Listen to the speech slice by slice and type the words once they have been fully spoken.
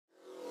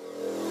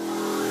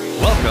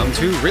Welcome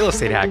to Real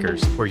Estate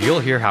Hackers, where you'll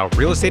hear how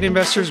real estate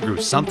investors grew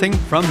something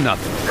from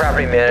nothing.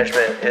 Property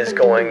management is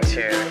going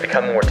to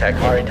become more tech.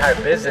 Our entire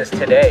business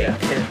today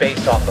is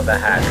based off of a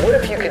hack. What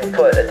if you could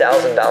put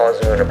 $1,000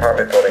 into an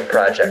apartment building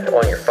project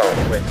on your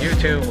phone? With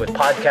YouTube, with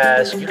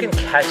podcasts, you can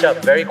catch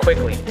up very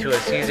quickly to a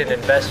seasoned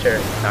investor.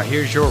 Now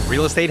here's your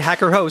Real Estate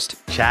Hacker host,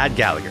 Chad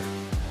Gallagher.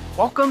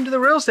 Welcome to the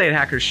Real Estate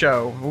Hackers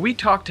Show, where we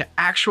talk to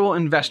actual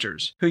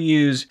investors who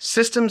use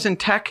systems and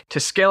tech to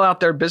scale out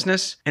their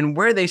business and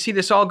where they see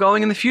this all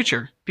going in the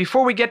future.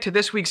 Before we get to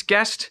this week's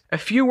guest, a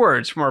few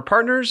words from our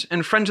partners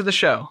and friends of the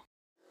show.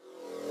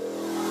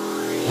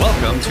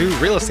 Welcome to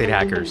Real Estate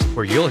Hackers,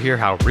 where you'll hear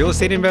how real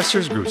estate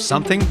investors grew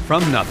something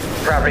from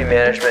nothing. Property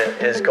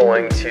management is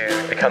going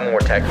to become more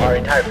tech. Our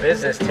entire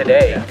business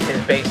today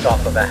is based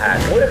off of a hack.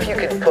 What if you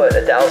could put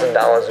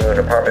 $1,000 into an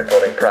apartment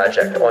building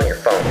project on your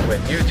phone?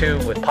 With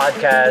YouTube, with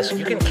podcasts,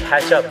 you can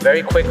catch up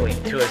very quickly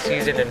to a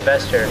seasoned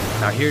investor.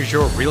 Now here's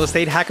your Real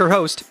Estate Hacker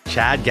host,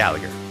 Chad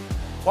Gallagher.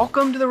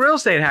 Welcome to the Real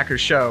Estate Hackers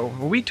Show,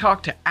 where we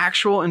talk to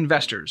actual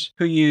investors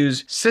who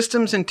use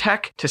systems and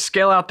tech to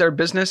scale out their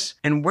business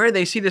and where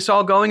they see this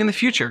all going in the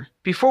future.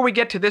 Before we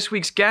get to this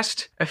week's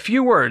guest, a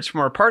few words from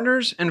our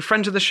partners and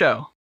friends of the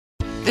show.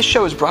 This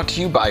show is brought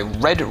to you by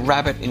Red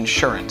Rabbit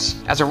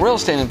Insurance. As a real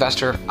estate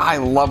investor, I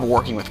love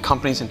working with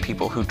companies and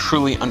people who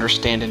truly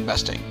understand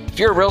investing. If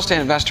you're a real estate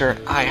investor,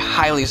 I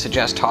highly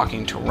suggest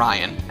talking to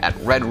Ryan at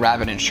Red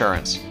Rabbit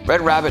Insurance.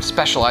 Red Rabbit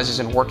specializes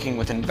in working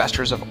with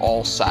investors of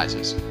all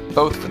sizes,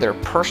 both for their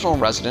personal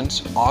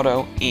residence,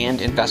 auto,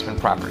 and investment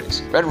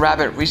properties. Red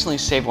Rabbit recently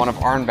saved one of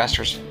our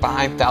investors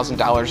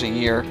 $5,000 a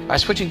year by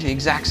switching to the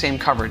exact same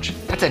coverage.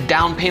 That's a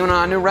down payment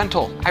on a new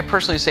rental. I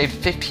personally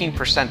saved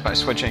 15% by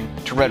switching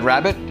to Red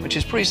Rabbit, which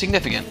is pretty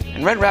significant.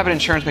 And Red Rabbit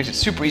Insurance makes it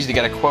super easy to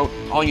get a quote.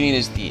 All you need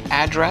is the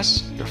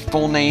address, your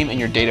full name, and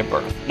your date of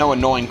birth. No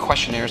annoying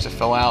questionnaires to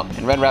fill out,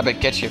 and Red Rabbit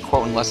gets you a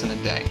quote in less than a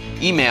day.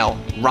 Email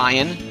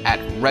Ryan at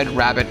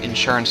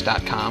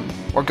redrabbitinsurance.com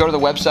or go to the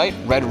website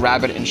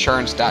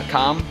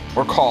redrabbitinsurance.com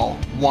or call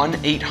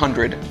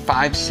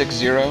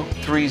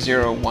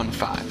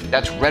 1-800-560-3015.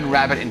 That's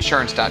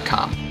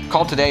redrabbitinsurance.com.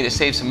 Call today to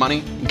save some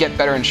money and get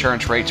better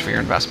insurance rates for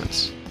your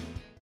investments.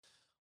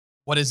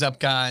 What is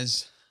up,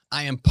 guys?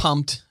 I am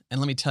pumped.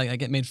 And let me tell you, I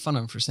get made fun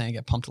of for saying I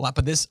get pumped a lot,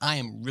 but I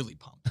am really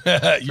pumped.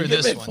 You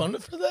get made fun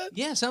of for that?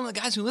 Yeah, some of the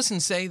guys who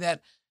listen say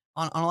that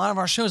on a lot of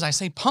our shows, I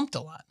say pumped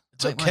a lot.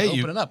 It's okay.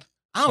 Open it up.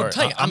 I don't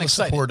tell you, I'm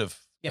excited. Supportive.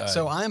 Yeah,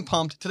 so I am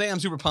pumped. Today, I'm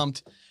super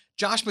pumped.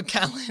 Josh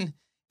McCallan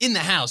in the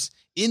house,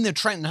 in the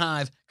Trenton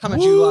Hive, coming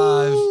at you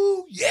live.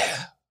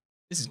 Yeah.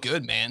 This is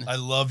good, man. I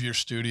love your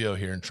studio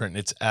here in Trenton.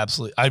 It's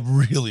absolutely, I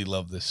really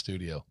love this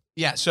studio.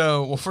 Yeah,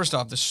 so, well, first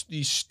off, the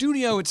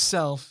studio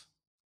itself,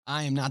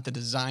 I am not the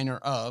designer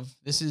of.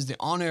 This is the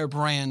On Air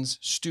Brands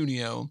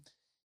studio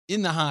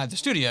in the Hive. The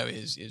studio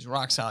is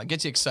rock solid.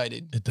 Gets you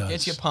excited. It does.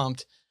 Gets you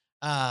pumped.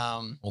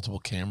 Multiple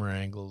camera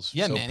angles.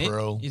 Yeah, so man.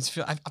 Pro.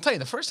 I'll tell you,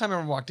 the first time I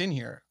ever walked in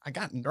here, I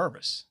got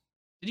nervous.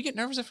 Did you get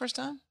nervous the first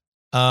time?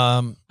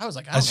 I was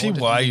like, I see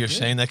why you're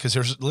saying that, because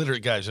there's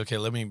literally, guys, okay,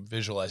 let me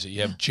visualize it.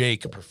 You have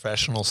Jake, a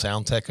professional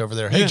sound tech over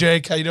there. Hey,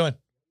 Jake, how you doing?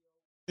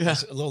 Yeah.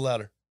 A little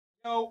louder.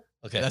 No.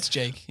 Okay. That's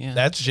Jake. Yeah.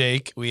 That's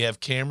Jake. We have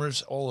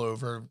cameras all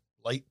over,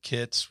 light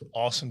kits,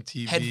 awesome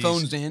TVs.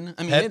 Headphones in.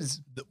 I mean,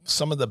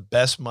 some of the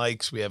best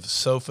mics. We have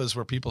sofas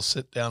where people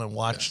sit down and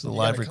watch the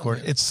live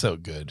recording. It's so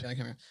good. Yeah,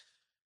 come here.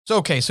 So,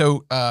 okay,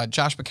 so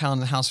Josh McCallan in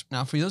the house.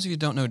 Now, for those of you who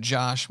don't know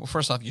Josh, well,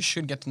 first off, you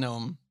should get to know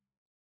him.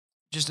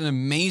 Just an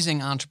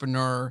amazing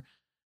entrepreneur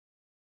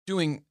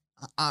doing,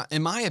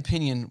 in my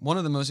opinion, one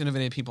of the most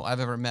innovative people I've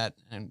ever met.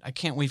 And I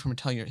can't wait for him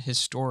to tell you his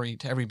story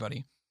to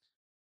everybody.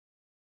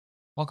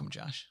 Welcome,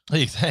 Josh.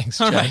 Hey, thanks,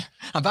 All Jack. right.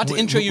 I'm about to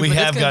intro you. We but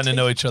have that's gonna gotten to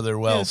know take- each other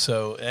well, Yeah.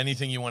 so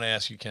anything you want to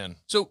ask, you can.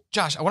 So,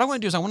 Josh, what I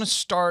want to do is I want to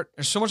start.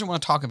 There's so much I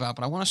want to talk about,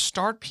 but I want to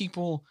start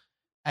people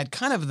at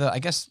kind of the, I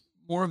guess,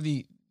 more of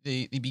the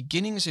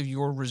beginnings of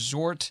your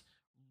resort,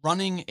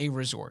 running a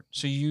resort.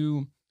 So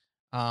you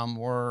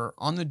were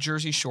on the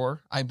Jersey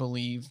Shore, I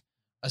believe,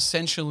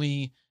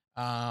 essentially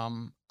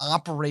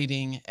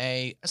operating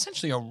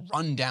essentially a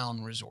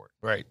rundown resort.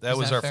 Right. That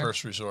was that our fair?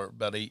 first resort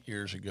about 8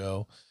 years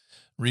ago.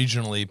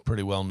 Regionally,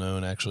 pretty well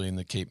known, actually, in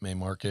the Cape May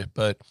market.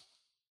 But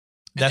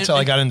that's how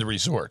I got into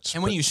resorts.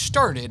 And when you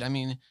started, I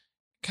mean,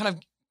 kind of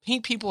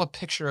paint people a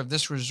picture of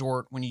this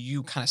resort when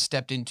you kind of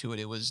stepped into it.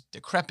 It was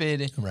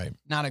decrepit, right,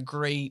 not a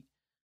great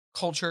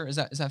culture. Is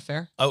that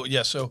fair? Oh,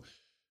 yeah. So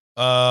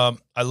I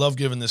love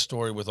giving this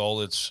story with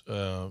all its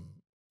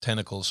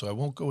tentacles. So I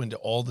won't go into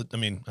all the, I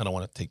mean, I don't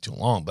want to take too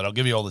long, but I'll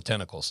give you all the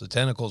tentacles. The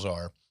tentacles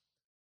are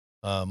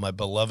my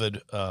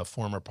beloved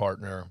former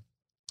partner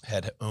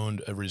had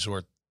owned a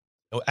resort.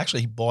 Oh,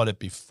 actually, he bought it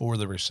before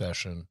the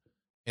recession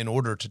in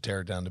order to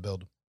tear it down to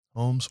build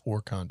homes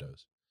or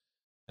condos.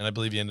 And I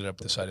believe he ended up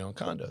deciding on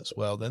condos.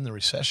 Well, then the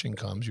recession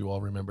comes. You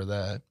all remember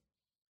that.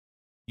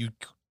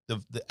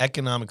 The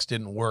economics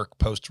didn't work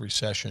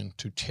post-recession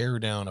to tear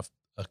down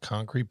a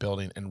concrete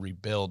building and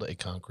rebuild a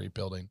concrete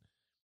building.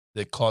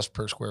 The cost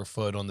per square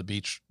foot on the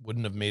beach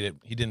wouldn't have made it.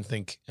 He didn't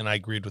think, and I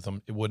agreed with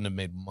him, it wouldn't have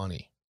made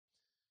money.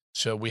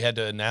 So we had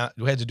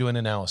to do an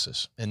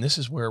analysis, and this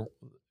is where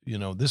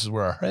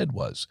our head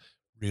was: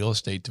 real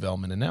estate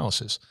development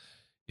analysis.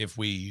 If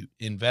we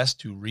invest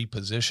to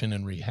reposition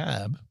and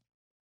rehab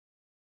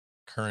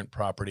current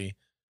property,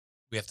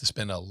 we have to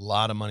spend a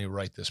lot of money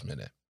right this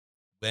minute.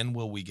 When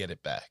will we get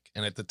it back?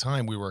 And at the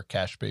time, we were a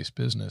cash-based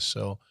business,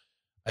 so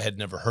I had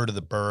never heard of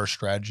the BRRRR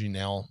strategy.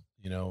 Now,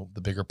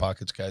 the Bigger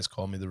Pockets guys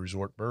call me the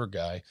resort BRRRR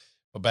guy.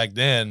 But back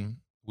then,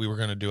 we were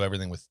going to do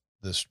everything with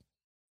this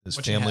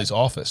family's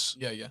office.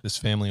 Yeah. This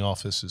family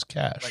office is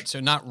cash. Right. So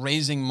not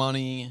raising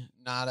money,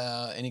 not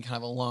any kind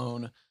of a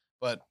loan,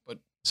 but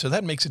so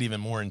that makes it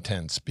even more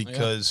intense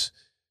because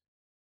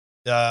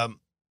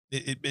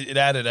it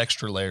added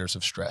extra layers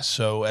of stress.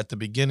 So at the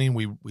beginning,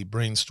 we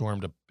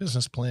brainstormed a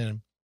business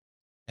plan,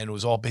 and it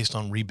was all based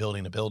on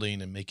rebuilding a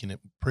building and making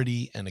it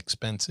pretty and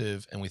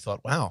expensive. And we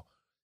thought, wow,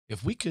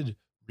 if we could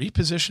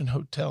reposition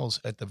hotels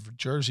at the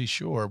Jersey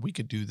Shore, we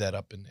could do that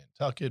up in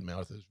Nantucket,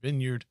 Martha's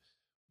Vineyard.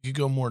 We could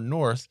go more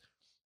north.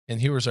 And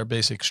here was our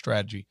basic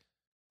strategy.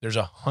 There's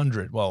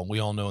 100. Well, we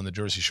all know in the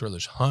Jersey Shore,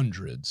 there's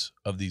hundreds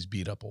of these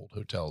beat up old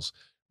hotels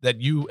that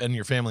you and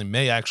your family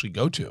may actually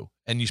go to,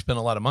 and you spend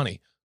a lot of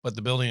money, but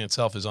the building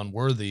itself is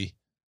unworthy.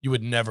 You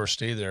would never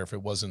stay there if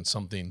it wasn't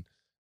something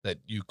that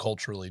you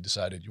culturally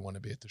decided you want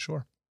to be at the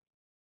shore.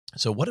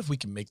 So what if we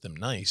can make them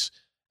nice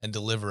and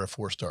deliver a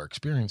 4-star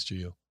experience to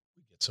you?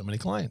 We get so many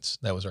clients.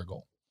 That was our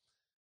goal.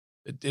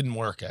 It didn't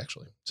work,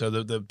 actually. So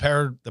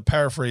the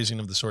paraphrasing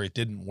of the story, it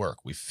didn't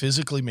work. We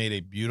physically made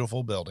a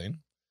beautiful building.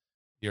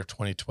 Year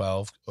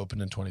 2012,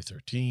 opened in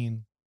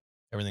 2013.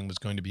 Everything was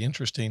going to be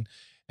interesting.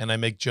 And I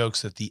make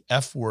jokes that the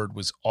F word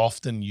was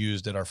often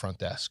used at our front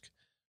desk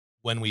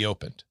when we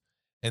opened.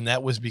 And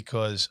that was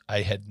because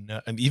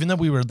and even though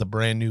we were the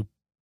brand new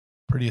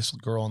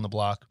prettiest girl on the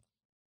block,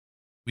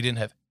 we didn't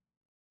have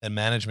a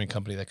management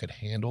company that could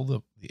handle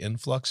the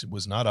influx. It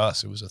was not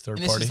us. It was a third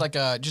party. This is like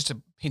just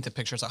to paint the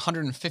picture, it's a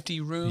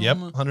 150 room. Yep,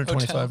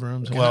 125 hotel.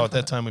 rooms. Okay, Well, at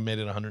that time we made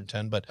it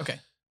 110, but okay.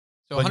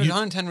 So but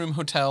 110 room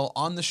hotel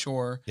on the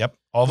shore. Yep.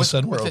 All of a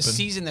sudden we're with open. a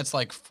season that's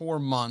like 4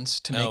 months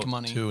to make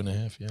money.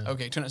 2.5, yeah.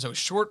 Okay, so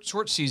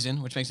short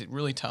season, which makes it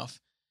really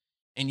tough.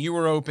 And you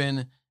were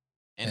open,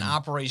 and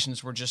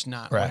operations were just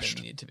not where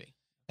they needed to be.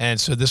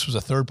 And so this was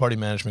a third-party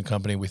management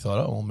company. We thought,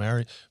 oh,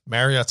 well,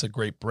 Marriott's a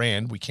great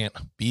brand. We can't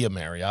be a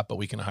Marriott, but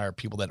we can hire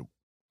people that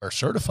are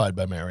certified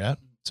by Marriott.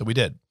 So we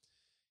did.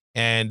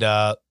 And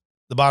the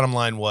bottom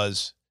line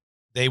was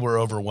they were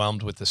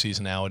overwhelmed with the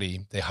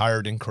seasonality. They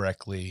hired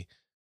incorrectly.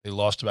 They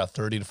lost about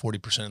 30 to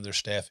 40% of their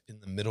staff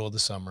in the middle of the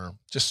summer,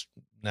 just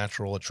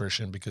natural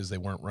attrition because they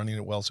weren't running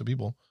it well. So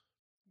people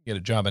get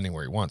a job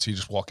anywhere you want. So you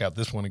just walk out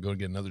this one and go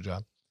get another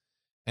job.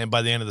 And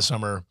by the end of the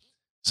summer,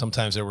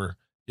 sometimes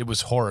it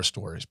was horror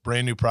stories,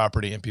 brand new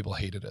property, and people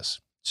hated us.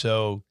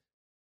 So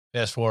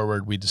fast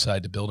forward, we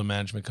decided to build a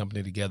management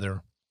company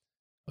together.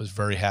 I was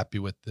very happy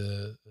with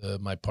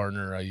my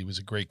partner. He was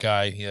a great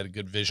guy. He had a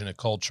good vision of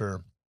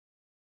culture.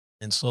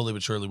 And slowly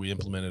but surely, we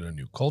implemented a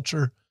new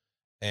culture,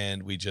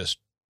 and we just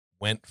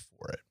went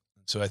for it.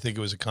 So I think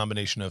it was a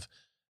combination of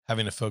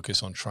having to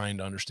focus on trying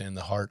to understand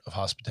the heart of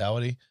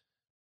hospitality,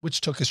 which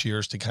took us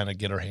years to kind of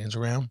get our hands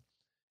around,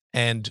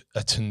 and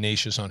a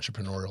tenacious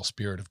entrepreneurial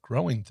spirit of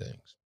growing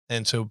things.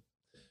 And so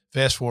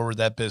fast forward,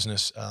 that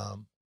business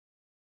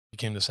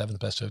became the 7th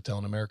best hotel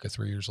in America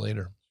 3 years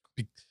later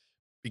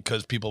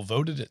because people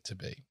voted it to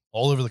be.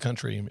 All over the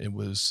country, it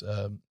was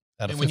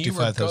out of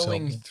 55 hotels.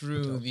 When you were going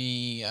through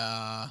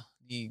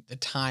the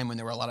time when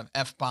there were a lot of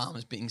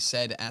F-bombs being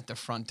said at the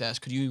front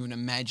desk, could you even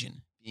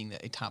imagine being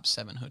a top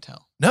 7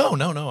 hotel? No.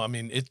 I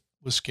mean, it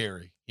was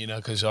scary,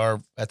 because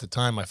at the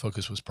time, my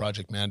focus was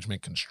project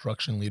management,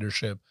 construction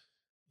leadership,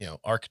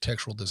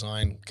 architectural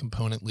design,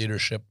 component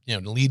leadership,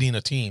 leading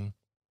a team,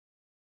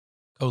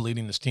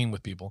 co-leading this team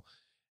with people.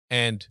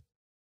 And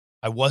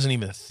I wasn't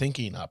even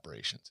thinking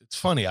operations. It's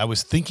funny. I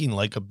was thinking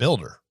like a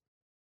builder,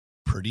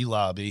 pretty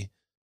lobby,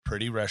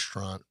 pretty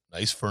restaurant,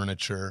 nice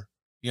furniture,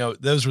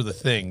 those were the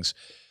things.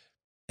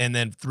 And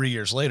then 3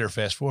 years later,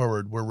 fast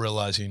forward, we're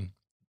realizing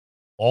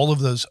all of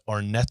those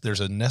are there's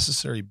a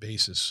necessary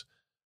basis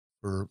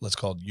for, let's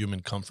call it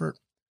human comfort,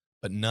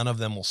 but none of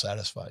them will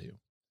satisfy you.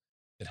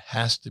 It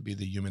has to be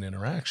the human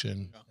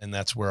interaction. Yeah. And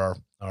that's where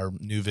our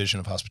new vision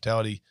of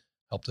hospitality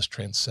helped us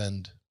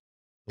transcend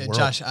the world.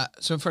 Josh,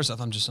 so first off,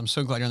 I'm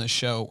so glad you're on this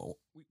show.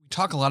 We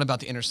talk a lot about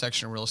the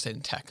intersection of real estate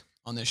and tech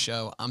on this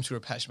show. I'm super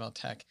passionate about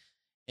tech.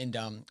 And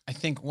I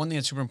think one thing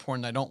that's super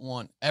important, I don't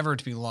want ever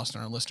to be lost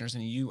on our listeners,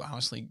 and you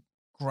honestly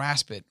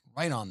grasp it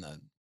right on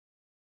the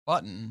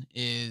button,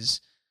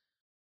 is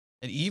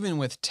that even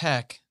with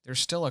tech, there's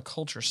still a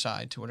culture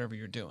side to whatever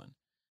you're doing.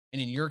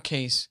 And in your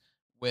case,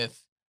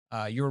 with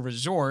your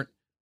resort,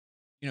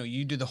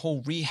 you do the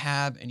whole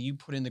rehab and you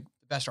put in the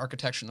best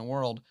architecture in the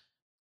world.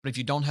 But if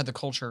you don't have the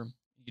culture,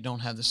 you don't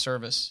have the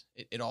service,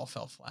 it all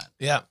fell flat.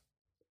 Yeah.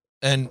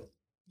 And,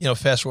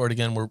 fast forward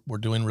again, we're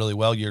doing really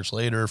well years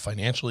later,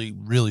 financially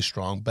really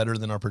strong, better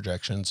than our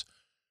projections,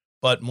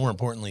 but more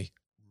importantly,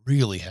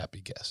 really happy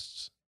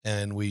guests.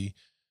 And we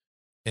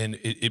And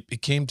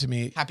it came to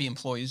me, Happy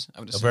employees,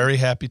 I would a assume. very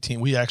happy team.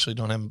 We actually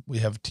we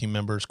have team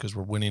members because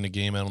we're winning a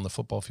game out on the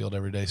football field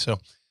every day. So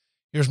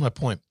here's my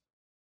point.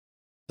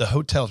 The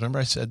hotels, remember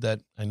I said that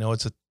I know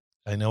it's a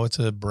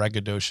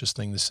braggadocious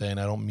thing to say, and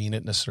I don't mean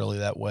it necessarily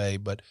that way,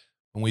 but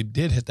when we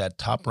did hit that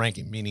top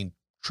ranking, meaning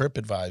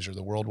TripAdvisor,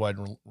 the worldwide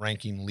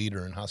ranking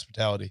leader in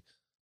hospitality,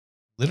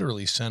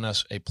 literally sent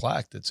us a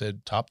plaque that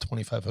said top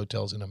 25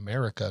 hotels in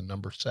America,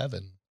 number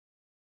 7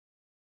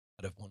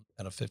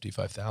 out of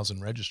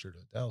 55,000 registered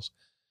hotels.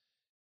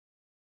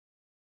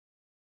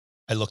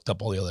 I looked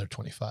up all the other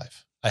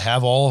 25. I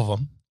have all of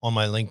them on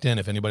my LinkedIn.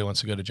 If anybody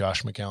wants to go to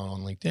Josh McCown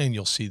on LinkedIn,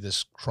 you'll see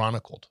this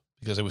chronicled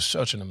because it was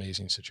such an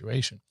amazing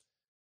situation.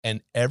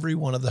 And every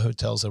one of the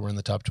hotels that were in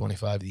the top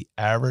 25, the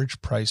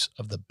average price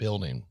of the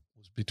building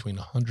was between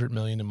 100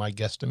 million in my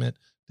guesstimate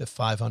to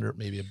 500,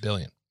 maybe $1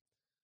 billion.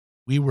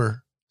 We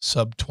were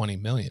sub 20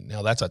 million.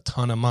 Now that's a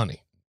ton of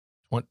money.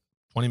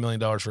 $20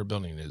 million for a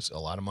building is a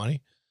lot of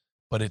money,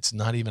 but it's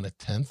not even a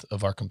tenth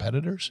of our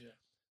competitors. Yeah.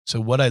 So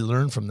what I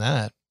learned from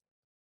that,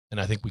 and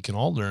I think we can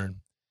all learn,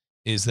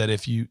 is that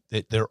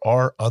that there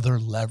are other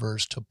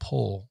levers to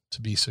pull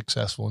to be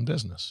successful in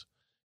business.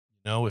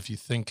 You know, if you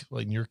think,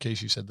 like in your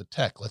case, you said the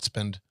tech, let's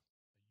spend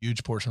a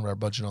huge portion of our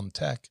budget on the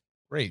tech.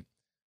 Great.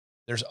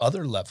 There's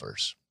other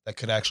levers that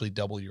could actually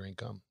double your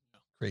income,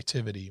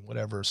 creativity,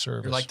 whatever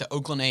service. You're like the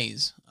Oakland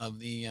A's of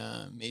the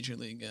Major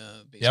League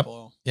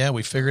Baseball. Yep. Yeah,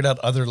 we figured out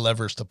other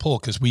levers to pull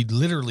because we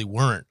literally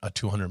weren't a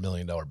 $200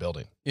 million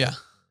building. Yeah.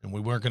 And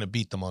we weren't going to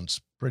beat them on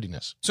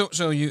prettiness. So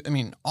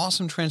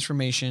awesome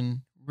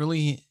transformation,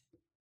 really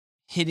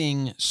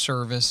hitting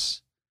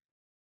service.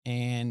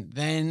 And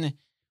then,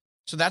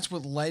 so that's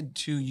what led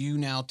to you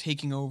now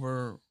taking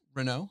over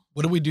Renault.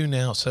 What do we do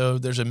now? So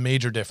there's a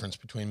major difference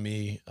between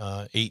me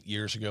 8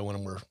 years ago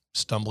when we're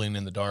stumbling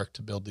in the dark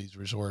to build these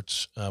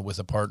resorts with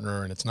a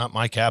partner, and it's not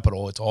my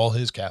capital, it's all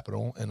his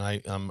capital, and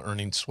I'm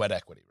earning sweat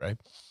equity, right?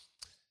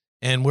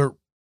 And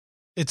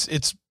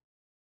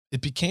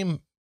it became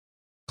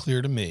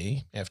clear to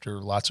me after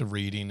lots of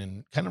reading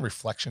and kind of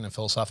reflection and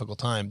philosophical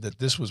time that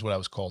this was what I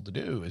was called to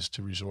do, is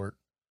to resort,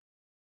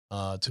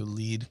 to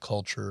lead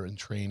culture and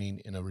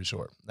training in a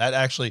resort. That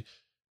actually,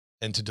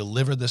 and to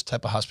deliver this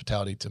type of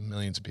hospitality to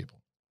millions of people.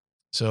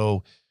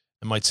 So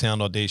it might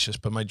sound audacious,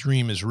 but my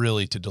dream is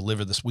really to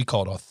deliver this, we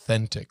call it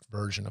authentic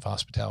version of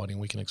hospitality. And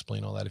we can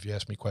explain all that. If you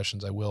ask me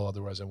questions, I will.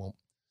 Otherwise I won't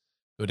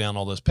go down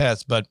all those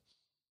paths. But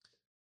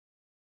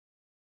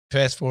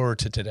fast forward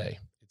to today.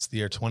 It's the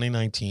year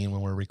 2019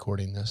 when we're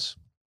recording this.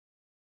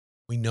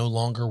 We no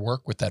longer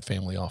work with that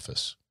family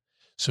office.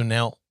 So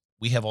now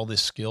we have all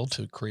this skill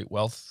to create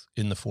wealth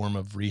in the form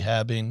of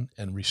rehabbing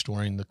and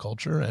restoring the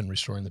culture and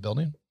restoring the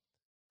building.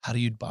 How do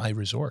you buy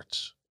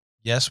resorts?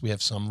 Yes, we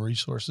have some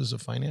resources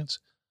of finance,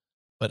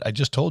 but I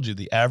just told you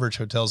the average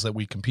hotels that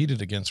we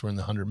competed against were in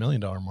the $100 million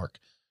mark.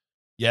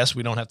 Yes,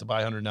 we don't have to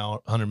buy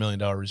 $100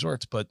 million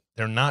resorts, but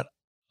they're not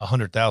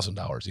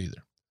 $100,000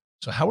 either.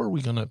 So how are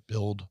we going to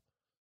build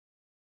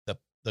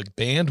the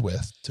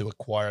bandwidth to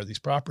acquire these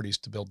properties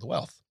to build the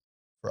wealth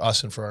for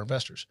us and for our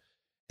investors?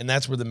 And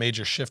that's where the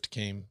major shift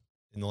came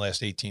in the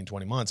last 18,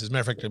 20 months. As a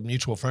matter of fact, a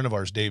mutual friend of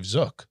ours, Dave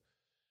Zook,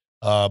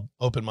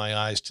 opened my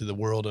eyes to the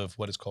world of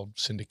what is called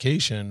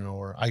syndication,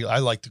 or I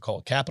like to call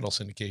it capital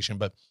syndication.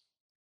 But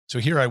so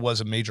here I was,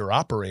 a major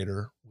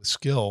operator with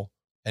skill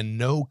and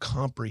no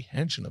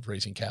comprehension of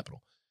raising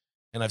capital.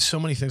 And I have so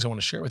many things I want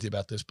to share with you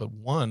about this, but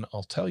one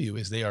I'll tell you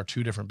is they are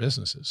two different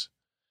businesses.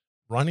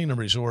 Running a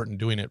resort and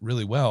doing it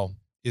really well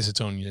is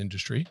its own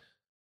industry.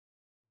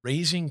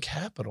 Raising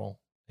capital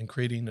and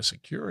creating a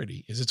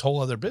security is its whole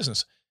other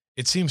business.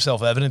 It seems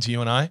self-evident to you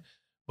and I,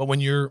 but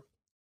when you're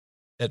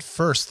at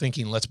first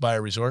thinking, let's buy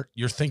a resort,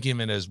 you're thinking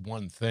of it as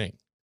one thing.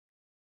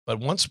 But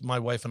once my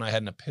wife and I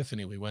had an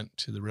epiphany, we went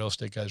to the Real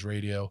Estate Guys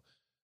Radio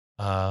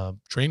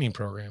training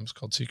programs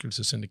called Secrets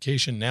of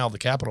Syndication. Now the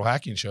Capital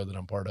Hacking Show that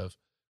I'm part of,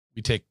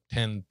 we take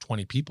 10,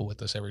 20 people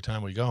with us every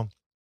time we go,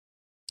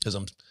 because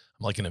I'm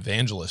like an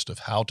evangelist of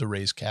how to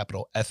raise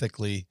capital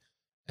ethically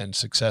and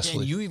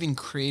successfully. Yeah, you even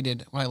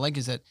created, what I like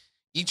is that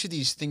each of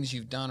these things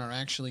you've done are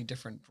actually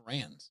different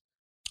brands.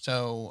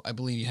 So I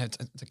believe you had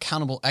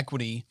Accountable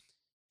Equity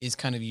is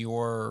kind of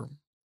your,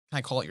 can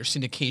I call it your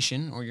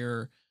syndication or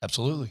your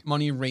absolutely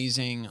money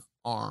raising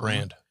arm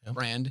brand. Yep.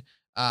 Brand.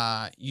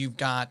 You've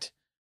got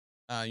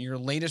your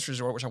latest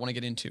resort, which I want to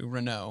get into,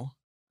 Renault.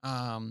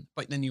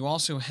 But then you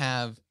also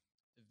have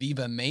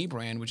Viva May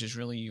brand, which is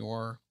really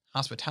your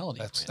hospitality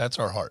brand. That's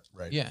our heart,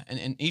 right? Yeah,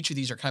 and each of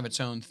these are kind of its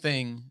own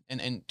thing.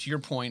 And to your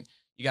point,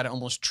 you got to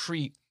almost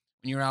treat,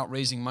 when you're out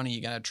raising money,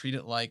 you got to treat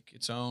it like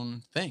its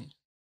own thing.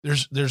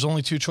 There's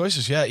only two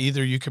choices. Yeah,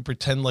 either you could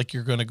pretend like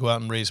you're going to go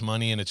out and raise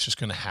money and it's just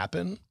going to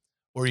happen,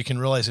 or you can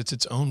realize it's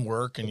its own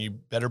work and you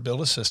better build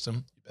a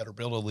system. You better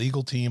build a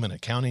legal team, an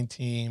accounting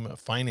team, a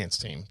finance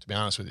team, to be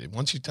honest with you.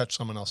 Once you touch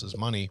someone else's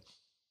money,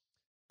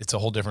 it's a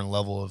whole different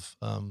level of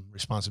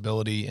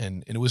responsibility.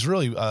 And it was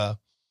really,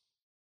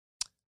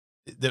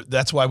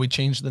 that's why we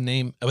changed the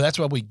name. That's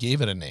why we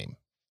gave it a name.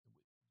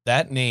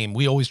 That name,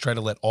 we always try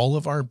to let all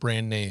of our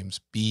brand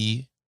names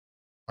be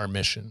our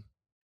mission.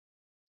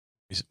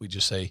 We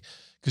just say,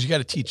 because you got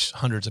to teach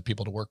hundreds of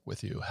people to work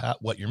with you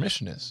what your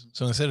mission is.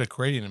 So instead of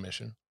creating a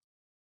mission,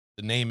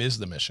 the name is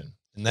the mission.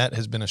 And that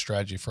has been a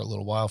strategy for a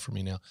little while for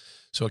me now.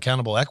 So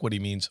accountable equity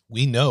means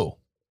we know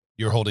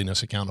you're holding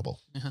us accountable.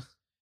 Uh-huh.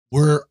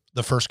 We're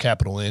the first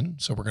capital in,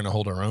 so we're going to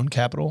hold our own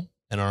capital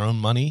and our own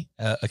money.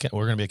 We're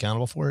going to be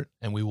accountable for it,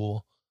 and we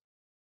will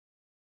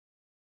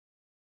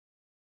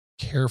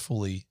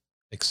carefully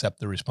accept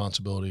the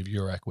responsibility of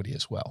your equity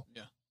as well.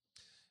 Yeah.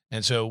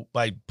 And so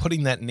by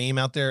putting that name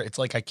out there, it's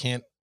like I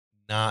can't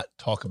not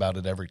talk about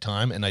it every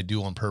time, and I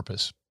do on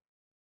purpose.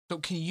 So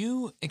can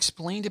you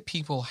explain to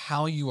people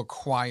how you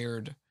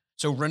acquired?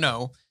 So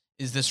Renault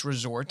is this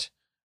resort,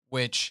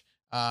 which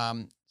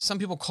some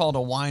people call it a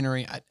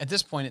winery. At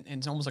this point,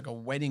 it's almost like a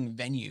wedding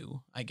venue,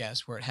 I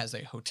guess, where it has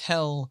a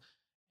hotel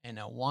and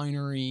a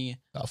winery,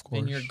 Golf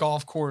course. vineyard,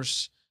 golf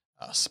course,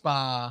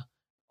 spa,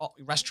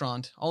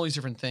 restaurant, all these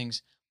different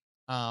things.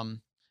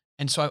 And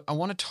so I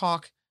want to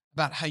talk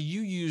about how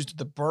you used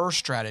the BRRRR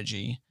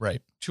strategy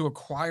Right. to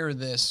acquire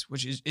this,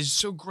 which is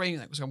so great.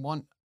 Like, so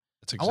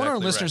That's I want our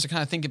exactly listeners right. to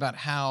kind of think about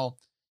how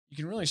you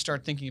can really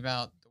start thinking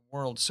about the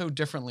world so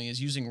differently as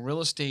using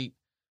real estate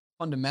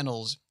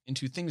fundamentals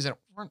into things that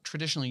weren't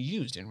traditionally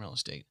used in real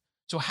estate.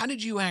 So how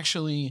did you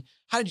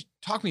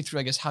talk me through,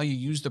 I guess, how you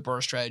used the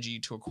BRRRR strategy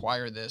to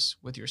acquire this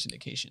with your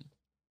syndication?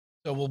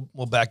 So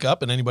we'll back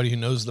up, and anybody who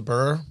knows the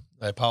BRRRR,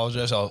 I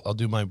apologize. I'll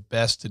do my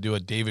best to do a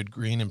David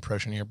Green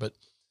impression here, but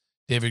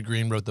David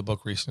Green wrote the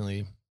book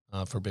recently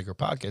for Bigger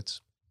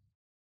Pockets.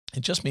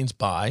 It just means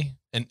buy,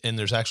 and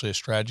there's actually a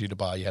strategy to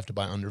buy. You have to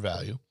buy under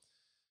value.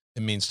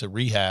 It means to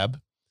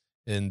rehab,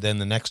 and then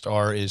the next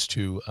R is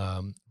to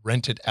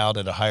rent it out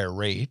at a higher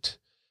rate.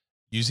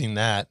 Using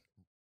that,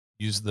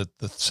 use the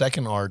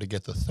second R to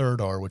get the third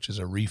R, which is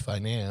a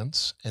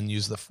refinance, and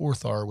use the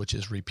fourth R, which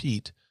is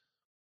repeat,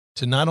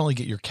 to not only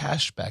get your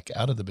cash back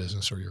out of the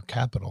business or your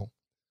capital,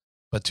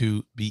 but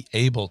to be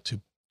able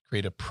to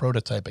create a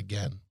prototype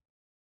again.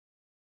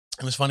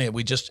 It was funny.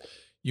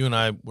 You and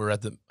I were I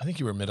think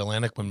you were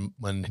Mid-Atlantic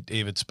when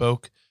David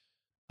spoke.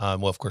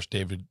 Well, of course,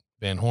 David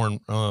Van Horn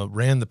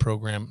ran the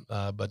program,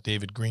 but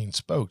David Green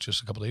spoke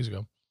just a couple of days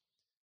ago.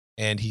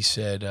 And he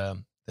said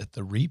that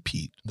the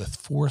repeat, the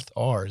fourth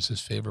R, is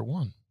his favorite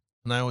one.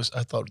 And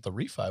I thought the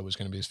refi was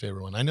going to be his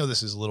favorite one. I know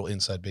this is a little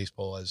inside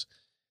baseball, as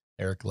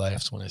Eric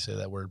laughs when I say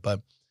that word,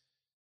 but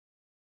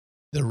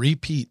the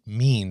repeat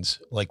means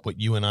like what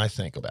you and I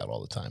think about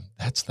all the time.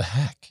 That's the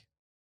hack,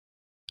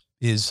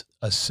 is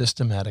a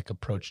systematic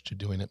approach to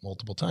doing it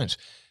multiple times.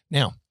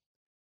 Now,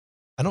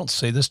 I don't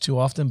say this too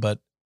often, but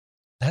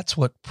that's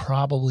what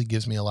probably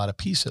gives me a lot of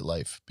peace at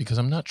life, because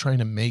I'm not trying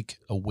to make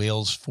a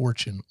whale's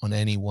fortune on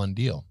any one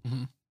deal.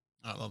 Mm-hmm.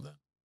 I love that.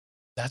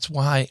 That's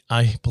why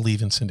I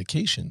believe in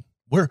syndication.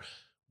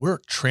 We're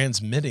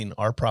transmitting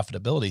our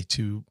profitability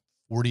to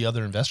 40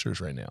 other investors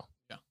right now.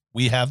 Yeah.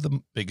 We have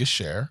the biggest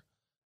share,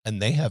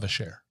 and they have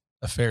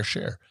a fair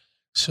share.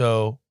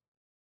 So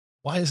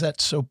why is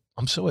that so?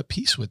 I'm so at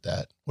peace with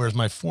that. Whereas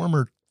my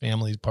former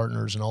family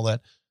partners and all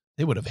that,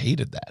 they would have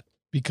hated that,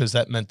 because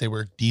that meant they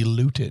were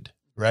diluted,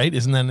 right?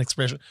 Isn't that an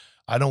expression?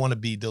 I don't want to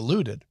be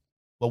diluted.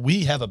 Well,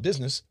 we have a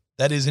business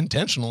that is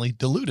intentionally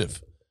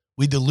dilutive.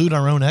 We dilute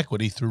our own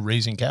equity through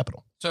raising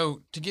capital.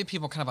 So to give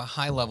people kind of a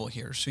high level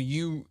here, so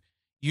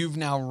you've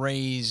now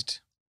raised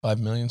 $5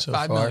 million so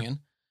far. $5 million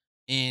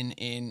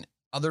in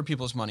other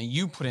people's money.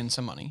 You put in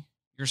some money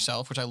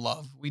yourself, which I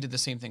love. We did the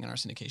same thing in our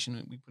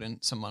syndication. We put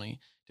in some money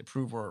to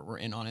prove we're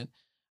in on it.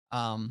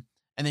 And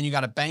then you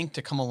got a bank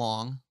to come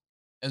along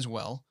as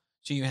well.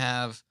 So you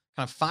have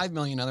kind of 5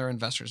 million other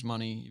investors'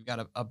 money. You've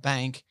got a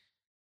bank.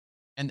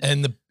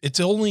 And it's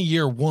only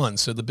year one,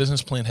 so the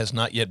business plan has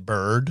not yet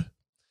BRRRR'd.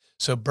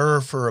 So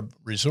BRRRR for a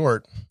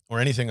resort or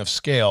anything of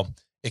scale,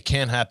 it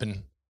can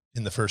happen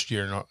in the first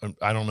year. And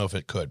I don't know if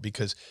it could,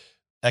 because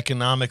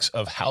economics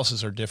of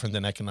houses are different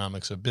than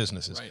economics of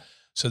businesses. Right.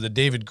 So the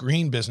David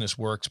Green business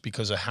works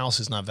because a house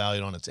is not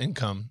valued on its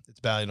income. It's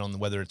valued on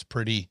whether it's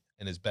pretty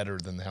and is better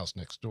than the house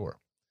next door.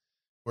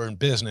 Where in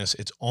business,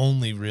 it's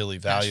only really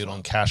valued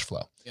on cash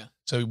flow. Yeah.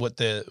 So what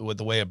the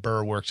way a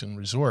BRRRR works in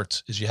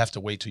resorts is you have to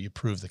wait till you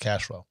prove the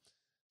cash flow.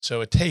 So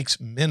it takes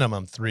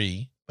minimum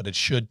 3, but it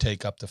should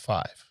take up to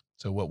 5.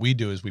 So what we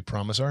do is we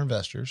promise our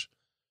investors,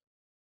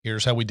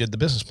 here's how we did the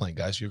business plan,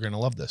 guys. You're going to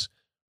love this.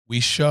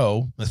 We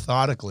show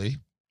methodically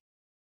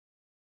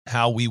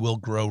how we will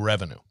grow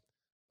revenue.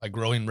 By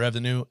growing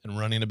revenue and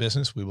running a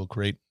business, we will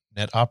create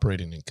net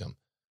operating income.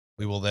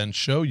 We will then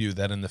show you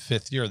that in the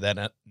 5th year,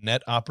 that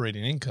net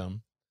operating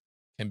income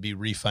can be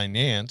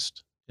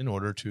refinanced in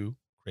order to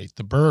create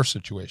the BRRRR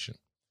situation.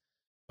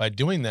 By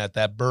doing that,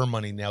 that BRRRR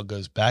money now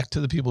goes back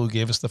to the people who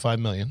gave us the $5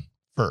 million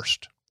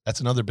first. That's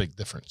another big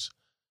difference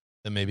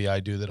that maybe I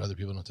do that other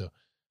people don't do.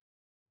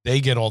 They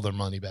get all their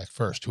money back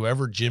first.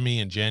 Whoever, Jimmy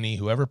and Jenny,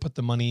 whoever put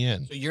the money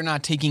in. So you're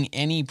not taking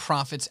any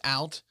profits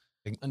out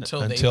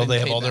until they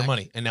have all their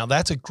money. And now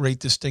that's a great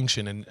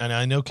distinction. And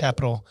I know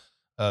capital,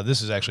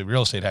 this is actually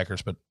Real Estate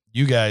Hackers, but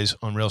you guys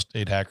on Real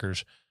Estate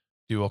Hackers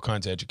do all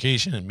kinds of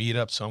education and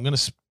meetups. So I'm going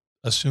to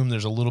assume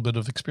there's a little bit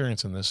of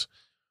experience in this.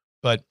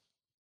 But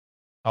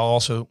I'll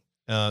also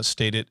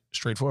state it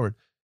straightforward.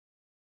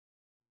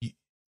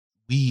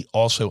 We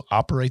also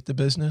operate the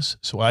business,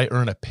 so I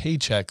earn a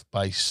paycheck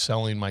by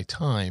selling my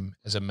time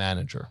as a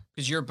manager.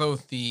 Because you're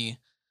both the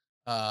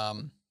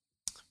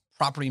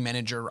property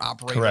manager,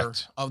 operator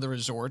Correct. of the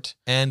resort,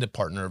 And a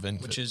partner of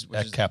which is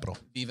Capital.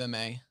 Viva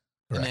May,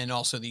 Correct. and then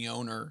also the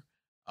owner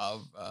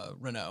of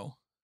Renault.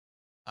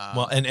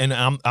 Well, and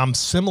I'm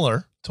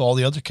similar to all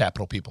the other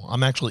capital people.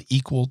 I'm actually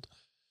equaled.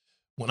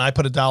 When I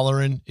put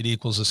 $1 in, it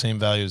equals the same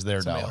value as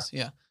their somebody dollar. else,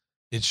 yeah.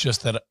 It's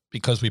just that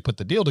because we put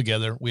the deal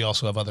together, we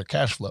also have other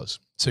cash flows.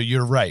 So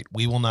you're right.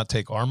 We will not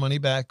take our money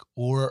back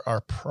or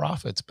our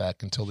profits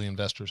back until the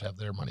investors have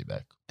their money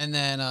back. And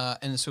then,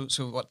 so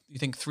what you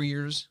think? 3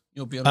 years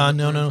you'll be able to?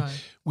 No.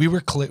 We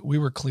were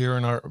clear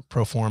in our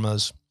pro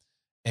formas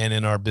and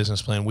in our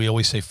business plan. We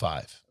always say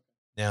 5.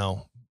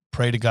 Now,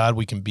 pray to God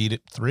we can beat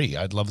it 3.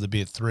 I'd love to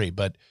be at 3,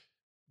 but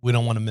we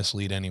don't want to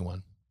mislead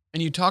anyone.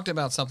 And you talked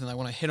about something I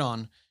want to hit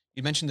on.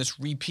 You mentioned this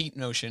repeat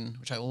notion,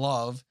 which I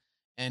love.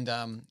 And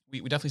we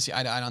definitely see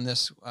eye to eye on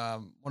this.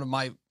 One of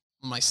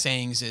my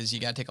sayings is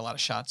you got to take a lot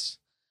of shots.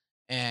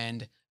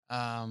 And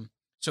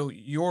so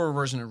your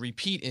version of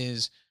repeat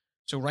is,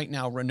 so right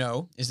now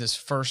Renault is this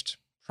first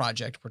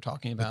project we're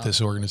talking about. With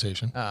this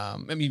organization. I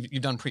mean,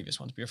 you've done previous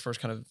ones, but your first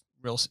kind of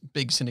real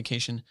big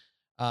syndication.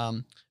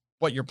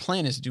 What your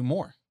plan is to do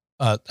more.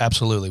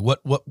 Absolutely.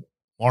 What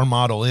our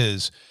model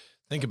is,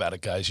 think about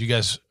it, guys. You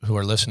guys who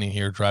are listening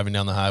here, driving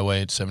down the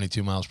highway at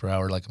 72 miles per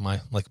hour, like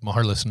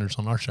our listeners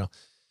on our show,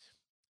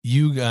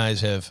 you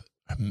guys have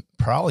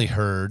probably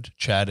heard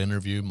Chad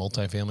interview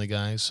multifamily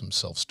guys, some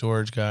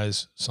self-storage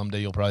guys.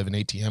 Someday you'll probably have an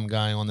ATM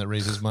guy on that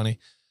raises money.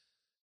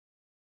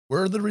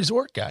 We're the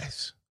resort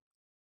guys.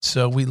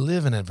 So we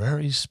live in a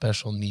very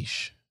special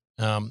niche.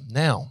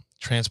 Now,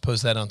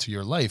 transpose that onto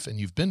your life, and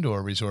you've been to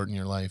a resort in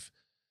your life,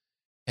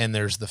 and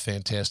there's the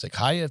fantastic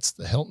Hyatts,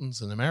 the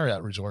Hiltons, and the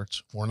Marriott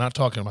resorts. We're not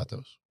talking about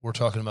those. We're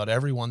talking about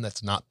everyone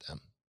that's not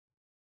them.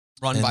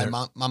 Run by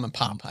mom and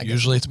pop. I guess.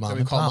 Usually it's mom and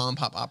pop. We call mom and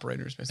pop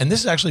operators, basically. And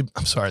this is actually,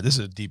 I'm sorry, this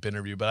is a deep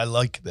interview, but I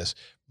like this.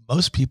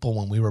 Most people,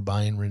 when we were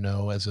buying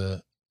Renault as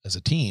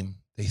a team,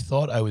 they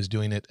thought I was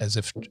doing it as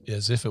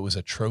if it was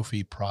a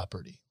trophy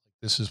property.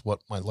 This is what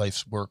my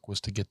life's work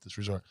was, to get this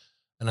resort.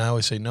 And I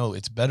always say, no,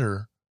 it's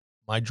better.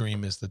 My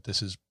dream is that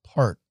this is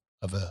part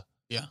of a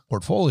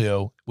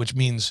portfolio, which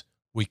means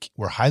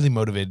we're highly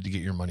motivated to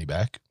get your money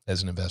back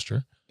as an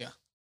investor. Yeah.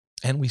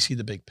 And we see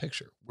the big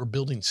picture. We're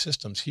building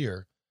systems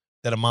here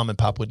that a mom and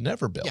pop would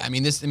never build. Yeah,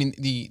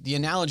 the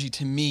analogy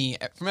to me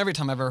from every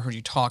time I've ever heard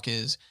you talk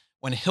is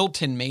when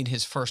Hilton made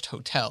his first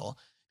hotel,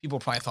 people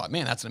probably thought,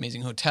 man, that's an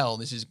amazing hotel.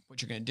 This is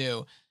what you're going to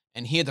do.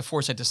 And he had the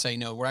foresight to say,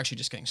 no, we're actually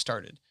just getting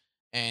started.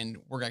 And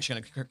we're actually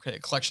going to create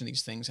a collection of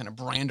these things and a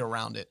brand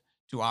around it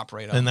to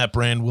operate on. And that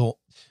brand will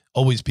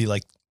always be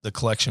like the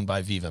Collection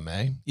by Viva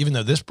May. Even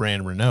though this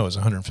brand, Renault, is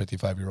a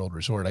 155-year-old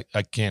resort,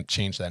 I can't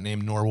change that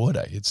name, nor would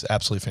I. It's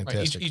absolutely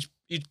fantastic.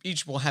 Right.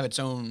 Each will have its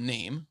own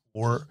name.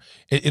 Or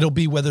it'll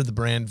be whether the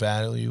brand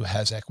value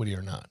has equity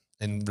or not.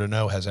 And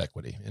Renault has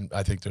equity. And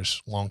I think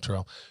there's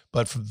long-term.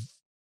 But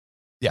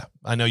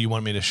I know you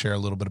want me to share a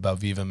little bit about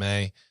Viva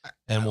May,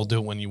 and we'll do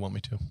it when you want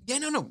me to. Yeah,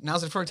 no.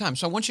 Now's the perfect time.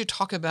 So I want you to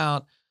talk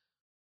about,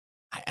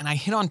 and I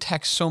hit on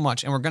tech so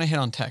much, and we're going to hit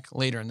on tech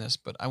later in this,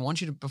 but I want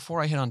you to,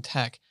 before I hit on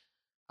tech,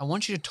 I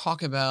want you to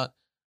talk about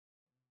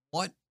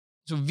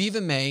so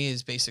Viva May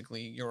is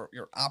basically your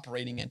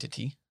operating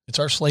entity. It's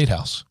our Slate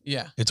House.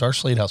 Yeah. It's our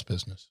Slate House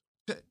business.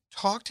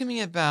 Talk to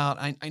me about,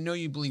 I know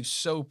you believe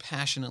so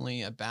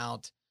passionately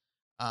about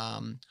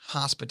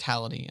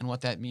hospitality and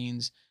what that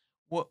means.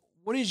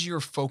 What is your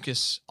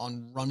focus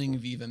on running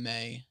Viva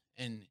May,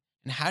 and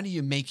how do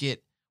you make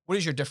it, what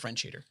is your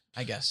differentiator,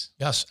 I guess?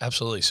 Yes,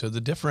 absolutely. So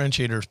the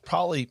differentiator is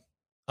probably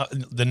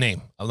the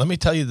name. Let me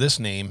tell you this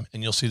name,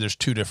 and you'll see there's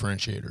 2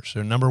 differentiators.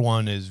 So number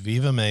 1 is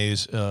Viva May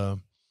is a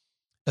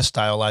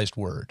stylized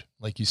word,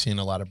 like you see in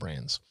a lot of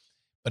brands.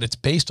 But it's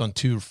based on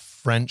 2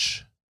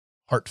 French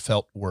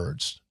heartfelt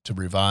words: to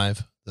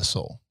revive the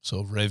soul.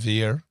 So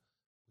revier,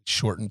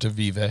 shortened to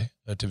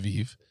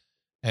vive,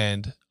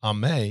 and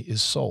ame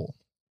is soul.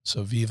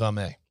 So Viva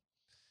May.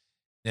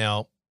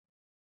 Now,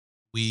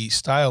 we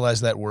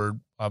stylize that word.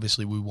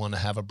 Obviously, we want to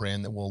have a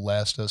brand that will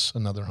last us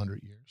another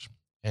 100 years.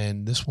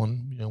 And this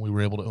one, we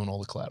were able to own all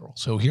the collateral.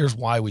 So here's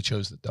why we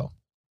chose it, though.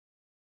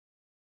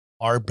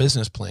 Our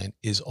business plan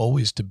is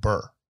always to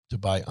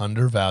buy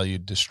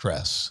undervalued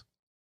distress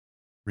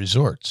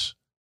resorts.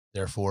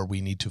 Therefore,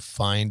 we need to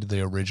find the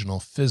original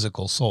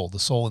physical soul, the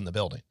soul in the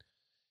building.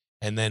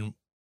 And then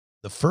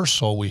the first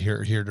soul we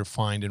here to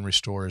find and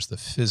restore is the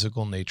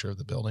physical nature of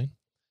the building.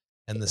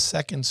 And the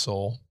second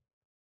soul,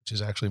 which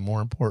is actually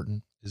more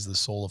important, is the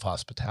soul of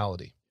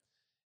hospitality.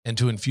 And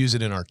to infuse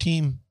it in our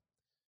team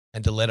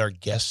and to let our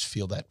guests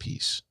feel that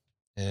peace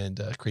and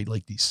create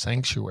like these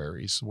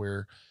sanctuaries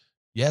where,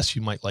 yes,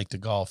 you might like to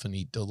golf and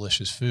eat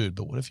delicious food,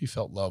 but what if you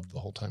felt loved the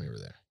whole time you were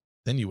there?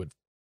 Then you would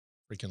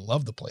freaking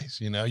love the place.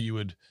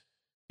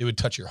 It would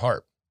touch your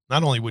heart.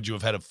 not only would you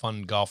have had a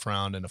fun golf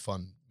round and a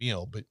fun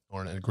meal, but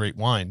or a great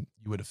wine,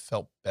 you would have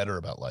felt better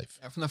about life.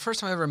 Yeah, from the first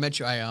time I ever met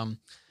you, I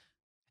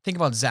think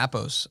about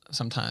Zappos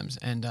sometimes,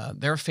 and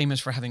they're famous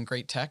for having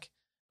great tech,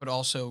 but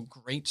also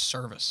great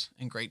service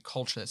and great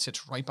culture that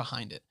sits right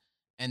behind it.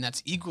 And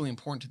that's equally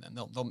important to them.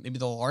 Maybe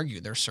they'll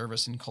argue their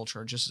service and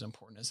culture are just as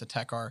important as the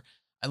tech are.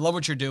 I love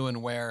what you're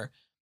doing where,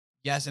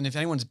 yes, and if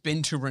anyone's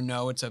been to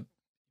Renault, it's a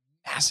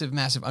massive,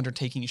 massive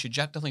undertaking. You should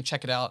definitely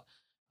check it out.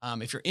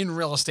 If you're in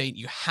real estate,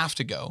 you have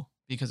to go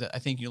because I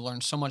think you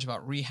learn so much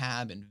about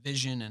rehab and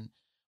vision and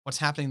what's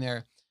happening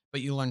there,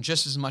 but you learn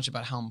just as much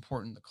about how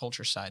important the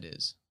culture side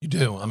is. You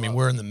do. I mean,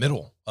 we're in the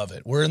middle of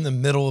it. We're in the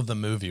middle of the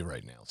movie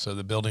right now. So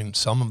the building,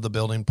 some of the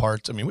building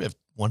parts, I mean, we have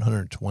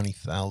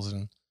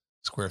 120,000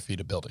 square feet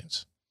of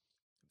buildings.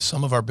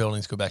 Some of our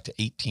buildings go back to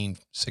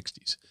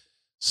 1860s.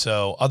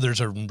 So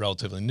others are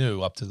relatively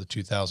new, up to the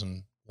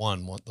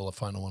 2001, the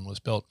final one was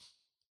built.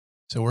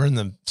 So we're in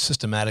the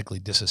systematically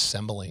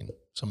disassembling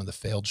some of the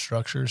failed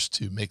structures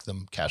to make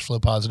them cash flow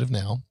positive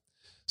now.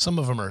 Some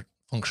of them are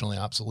functionally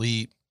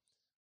obsolete.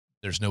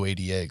 There's no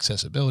ADA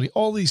accessibility,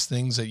 all these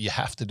things that you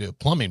have to do.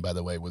 Plumbing, by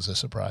the way, was a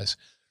surprise.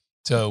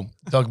 So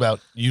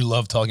you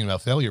love talking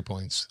about failure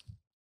points.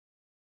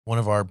 One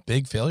of our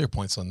big failure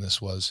points on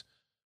this was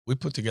we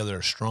put together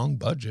a strong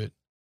budget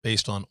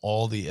based on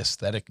all the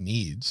aesthetic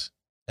needs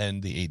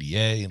and the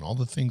ADA and all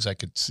the things I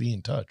could see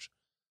and touch.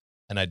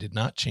 And I did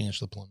not change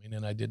the plumbing,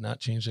 and I did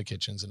not change the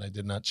kitchens, and I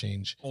did not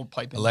change old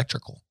piping,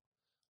 electrical.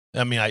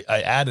 I mean, I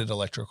added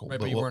electrical, right,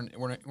 but you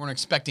weren't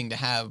expecting to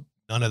have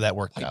none of that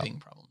worked out. Piping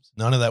problems.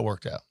 None of that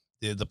worked out.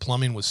 The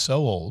plumbing was so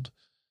old,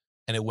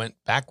 and it went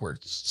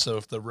backwards. So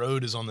if the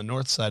road is on the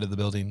north side of the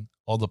building,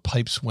 all the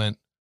pipes went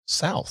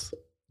south.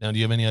 Now, do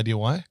you have any idea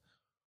why?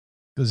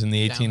 Because in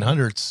the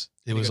 1800s,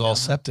 it was all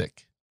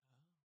septic.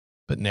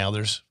 But now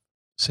there's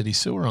city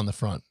sewer on the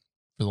front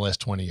for the last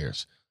 20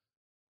 years.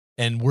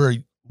 And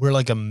we're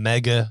like a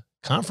mega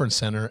conference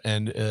center.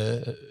 And,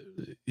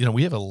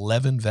 we have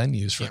 11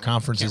 venues for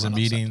conferences and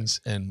meetings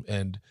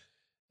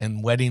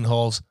and wedding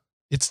halls.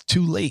 It's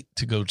too late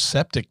to go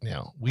septic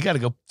now. We got to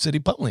go city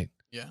pumping.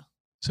 Yeah.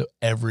 So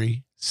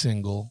every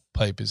single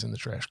pipe is in the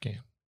trash can.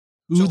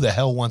 Who the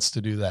hell wants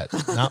to do that?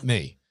 Not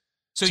me.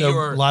 So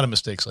a lot of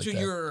mistakes like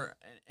that.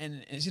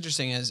 And it's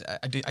interesting as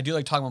I do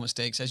like talking about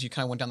mistakes as you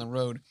kind of went down the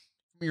road.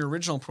 From your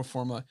original pro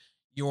forma,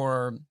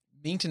 your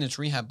maintenance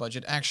rehab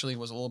budget actually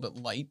was a little bit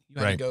light.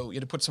 You had you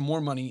had to put some more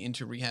money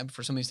into rehab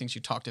for some of these things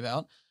you talked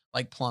about,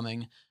 like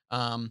plumbing.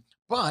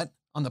 But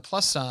on the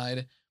plus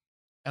side,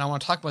 and I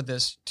want to talk about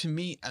this, to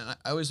me, and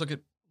I always look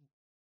at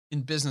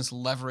in business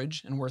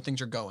leverage and where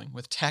things are going.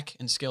 With tech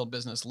and scaled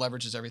business,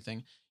 leverage is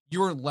everything.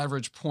 Your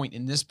leverage point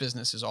in this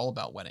business is all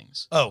about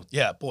weddings. Oh,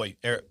 yeah, boy.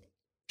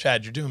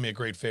 Chad, you're doing me a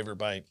great favor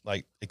by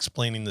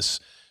explaining this.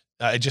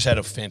 I just had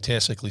a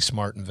fantastically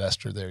smart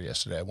investor there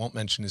yesterday. I won't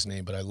mention his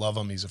name, but I love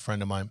him. He's a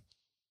friend of mine.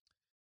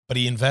 But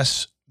he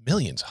invests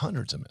millions,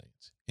 hundreds of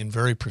millions in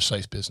very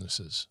precise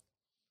businesses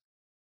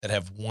that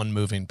have one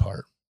moving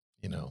part,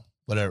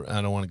 whatever.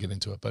 I don't want to get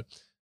into it, but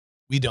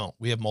we don't.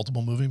 We have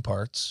multiple moving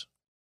parts.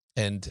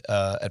 And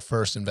at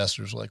first,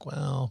 investors were like,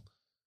 well,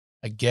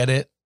 I get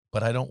it,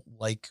 but I don't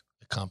like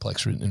a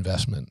complex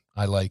investment.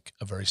 I like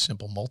a very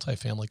simple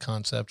multifamily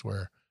concept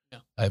where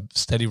I have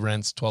steady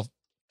rents,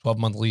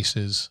 12-month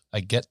leases.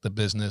 I get the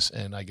business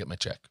and I get my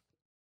check.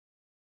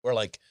 Or I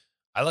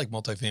like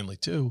multifamily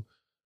too,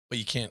 but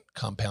you can't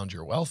compound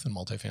your wealth in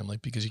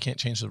multifamily because you can't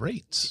change the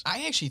rates.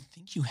 I actually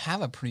think you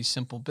have a pretty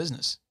simple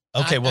business.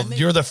 Okay,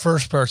 you're the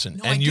first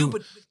person,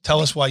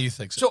 tell us why you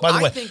think so. By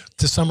the way,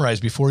 to summarize,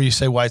 before you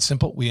say why it's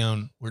simple,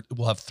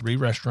 we'll have 3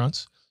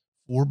 restaurants,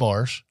 4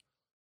 bars,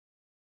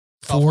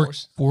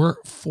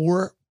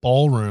 4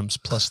 ballrooms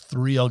plus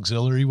 3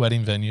 auxiliary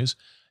wedding venues,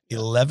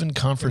 11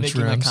 conference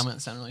rooms, my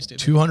comment sound really stupid.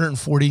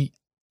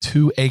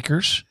 242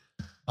 acres,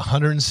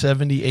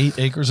 178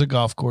 acres of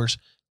golf course,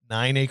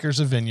 9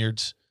 acres of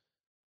vineyards,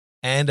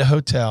 and a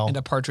hotel. And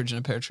a partridge in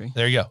a pear tree.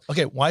 There you go.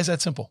 Okay, why is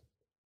that simple?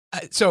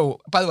 So,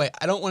 by the way,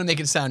 I don't want to make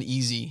it sound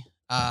easy.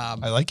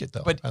 I like it,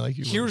 though. But I like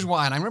you. Here's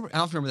why. And I don't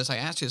remember this. I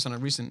asked you this on a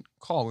recent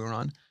call we were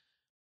on.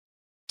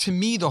 To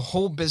me, the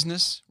whole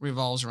business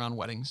revolves around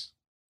weddings.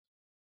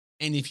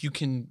 And if you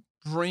can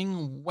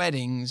bring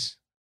weddings,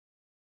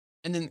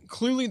 and then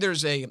clearly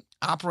there's a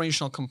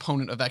operational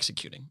component of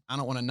executing. I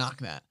don't want to knock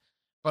that.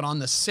 But on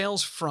the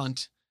sales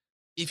front,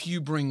 if you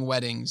bring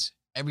weddings,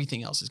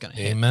 everything else is going to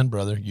hit. Amen,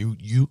 brother.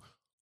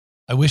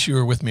 I wish you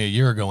were with me a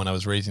year ago when I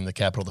was raising the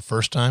capital the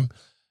first time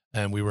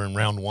and we were in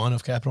round 1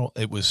 of capital.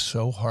 It was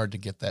so hard to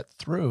get that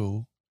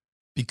through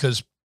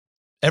because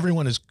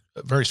everyone is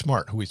very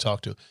smart who we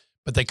talk to,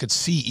 but they could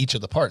see each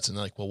of the parts and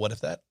they're like, well, what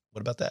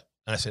about that?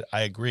 And I said,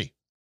 I agree.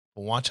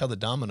 But watch how the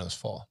dominoes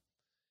fall.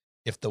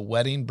 If the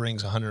wedding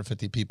brings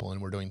 150 people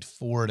and we're doing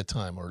 4 at a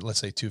time, or let's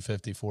say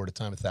 250, 4 at a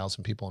time,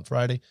 1,000 people on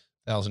Friday,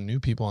 1,000 new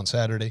people on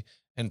Saturday,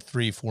 and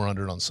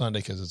 400 on Sunday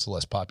because it's a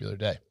less popular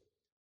day.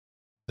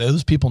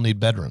 Those people need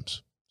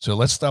bedrooms. So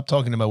let's stop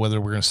talking about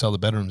whether we're going to sell the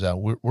bedrooms out.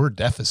 We're a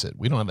deficit.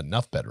 We don't have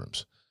enough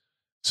bedrooms.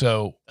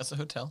 So that's a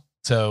hotel.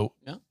 So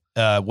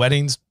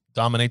weddings,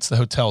 dominates the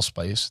hotel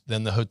space.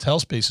 Then the hotel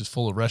space is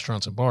full of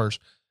restaurants and bars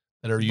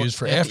that are used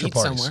for They have to after eat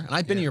parties. somewhere. And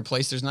I've been to your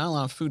place. There's not a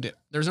lot of food.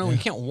 You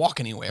can't walk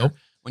anywhere. Nope.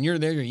 When you're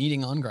there, you're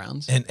eating on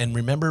grounds. And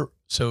remember,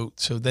 so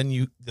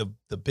then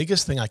the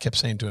biggest thing I kept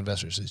saying to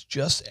investors is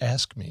just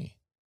ask me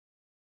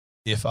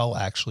if I'll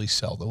actually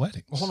sell the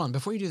weddings. Well, hold on.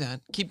 Before you do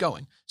that, keep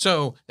going.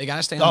 So they got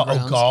to stay on the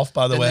grounds. Golf,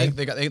 by the way.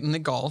 They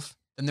golf.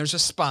 Then there's a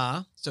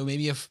spa. So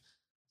maybe if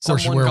Of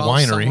course, someone we're a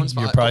golfs, winery. someone's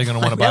You're spa- probably going to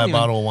want to We buy a haven't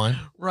even- bottle of wine.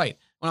 Right.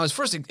 When I was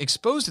first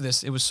exposed to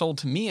this, it was sold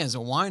to me as a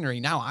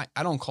winery. Now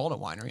I don't call it a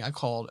winery. I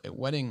call it a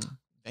wedding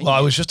venue. Well,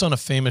 I was just on a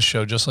famous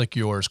show, just like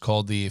yours,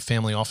 called the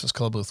Family Office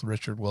Club with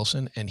Richard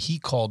Wilson, and he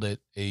called it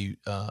the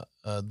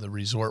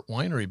resort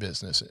winery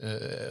business,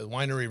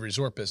 winery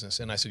resort business.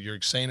 And I said,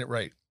 "You're saying it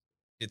right.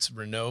 It's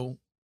Renault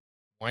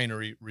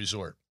Winery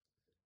Resort."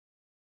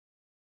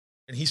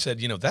 And he said,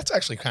 that's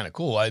actually kind of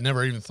cool. I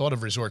never even thought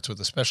of resorts with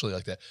a specialty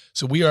like that.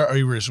 So we are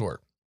a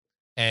resort,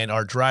 and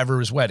our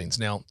driver is weddings.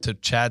 Now, to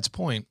Chad's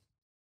point,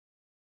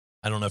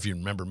 I don't know if you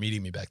remember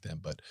meeting me back then,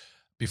 but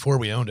before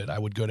we owned it, I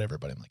would go to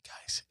everybody. I'm like,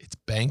 guys, it's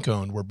bank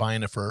owned. We're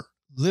buying it for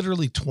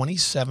literally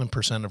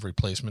 27% of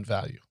replacement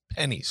value,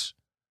 pennies.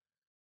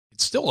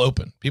 It's still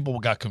open. People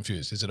got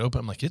confused. Is it open?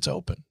 I'm like, it's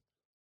open.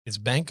 It's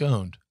bank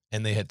owned.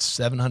 And they had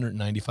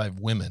 795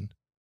 women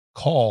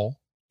call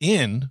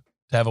in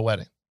to have a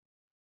wedding.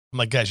 I'm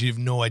like, guys, you have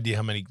no idea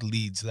how many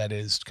leads that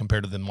is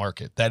compared to the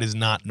market. That is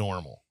not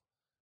normal.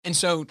 And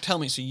so tell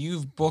me, so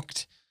you've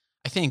booked,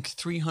 I think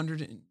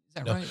 300, is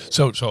that No. right?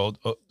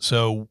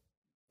 So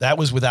that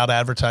was without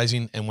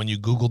advertising. And when you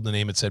Googled the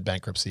name, it said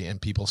bankruptcy,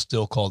 and people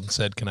still called and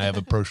said, can I have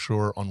a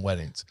brochure on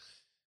weddings?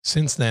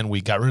 Since then, we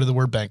got rid of the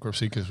word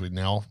bankruptcy because we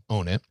now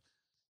own it.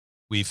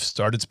 We've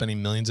started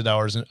spending millions of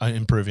dollars in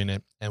improving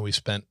it, and we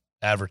spent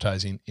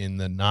advertising in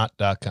the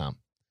not.com.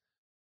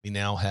 We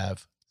now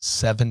have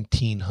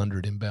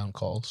 1,700 inbound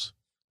calls.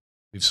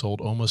 We've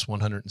sold almost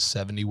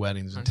 170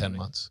 weddings in 10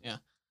 months. Yeah. So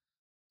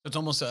it's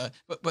almost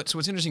but so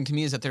what's interesting to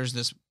me is that there's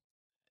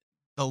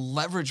the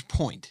leverage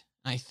point.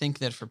 I think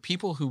that for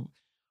people who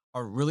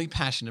are really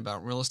passionate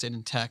about real estate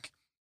and tech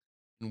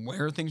and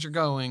where things are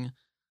going,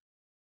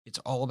 it's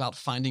all about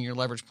finding your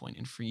leverage point.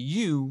 And for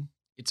you,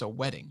 it's a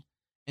wedding.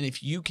 And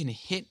if you can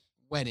hit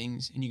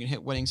weddings and you can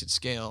hit weddings at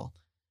scale,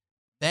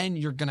 then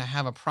you're going to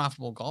have a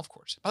profitable golf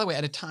course. By the way,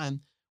 at a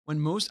time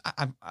when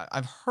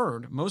I've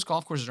heard most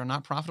golf courses are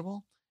not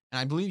profitable. And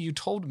I believe you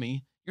told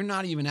me you're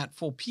not even at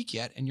full peak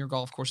yet and your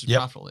golf course is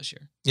profitable this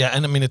year. Yeah.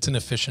 And I mean, it's an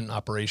efficient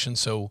operation.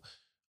 So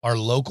our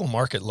local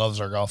market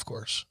loves our golf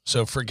course.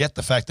 So forget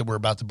the fact that we're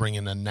about to bring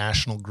in a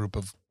national group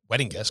of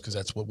wedding guests, because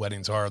that's what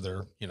weddings are.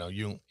 They're,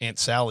 you Aunt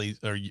Sally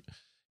or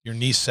your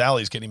niece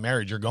Sally's getting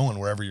married. You're going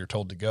wherever you're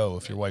told to go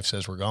if your wife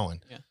says we're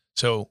going. Yeah.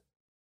 So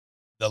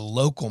the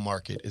local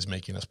market is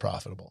making us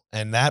profitable.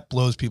 And that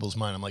blows people's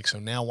mind. I'm like, so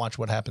now watch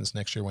what happens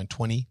next year when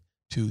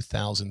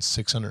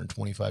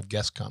 22,625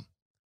 guests come.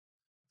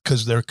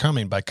 Because they're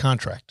coming by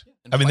contract.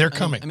 And they're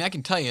coming. I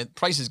can tell you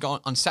prices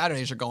on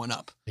Saturdays are going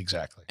up.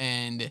 Exactly.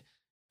 But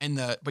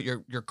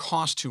your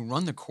cost to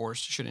run the course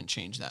shouldn't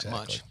change that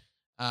Exactly.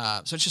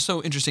 much. So it's just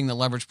so interesting, the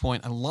leverage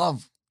point. I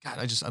love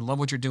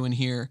what you're doing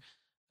here.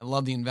 I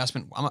love the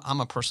investment. I'm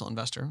a personal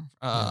investor.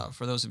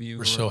 For those of you,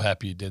 We're so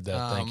happy you did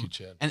that. Thank you,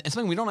 Chad. And it's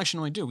something we don't actually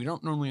normally do. We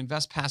don't normally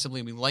invest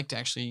passively. We like to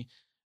actually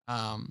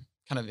kind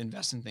of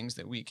invest in things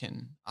that we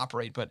can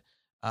operate, but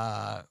we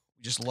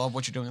just love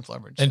what you're doing with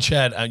leverage. And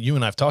Chad, you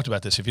and I have talked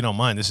about this. If you don't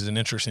mind, this is an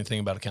interesting thing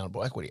about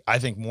accountable equity. I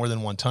think more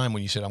than one time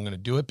when you said, I'm going to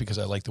do it because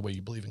I like the way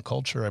you believe in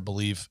culture, I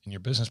believe in your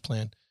business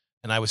plan.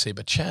 And I would say,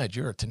 but Chad,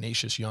 you're a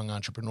tenacious young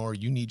entrepreneur.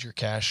 You need your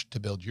cash to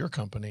build your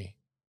company.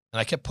 And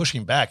I kept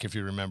pushing back, if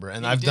you remember.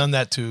 And I've done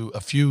that to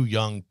a few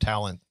young,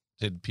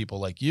 talented people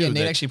like you. And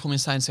Nate actually pulled me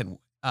aside and said,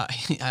 I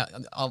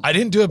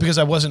didn't do it because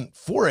I wasn't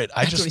for it.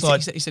 I just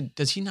thought. He said,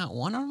 does he not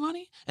want our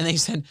money? And they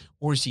said,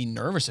 or is he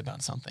nervous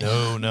about something?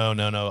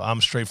 No.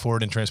 I'm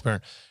straightforward and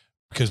transparent.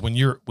 Because when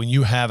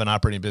you have an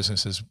operating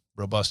business as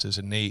robust as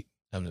Nate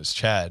and as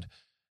Chad,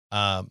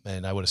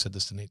 and I would have said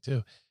this to Nate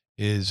too,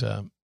 is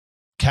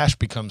cash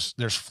becomes,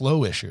 there's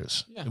flow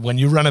issues. Yeah. When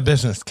you run a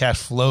business,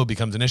 cash flow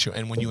becomes an issue.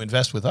 And when you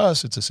invest with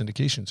us, it's a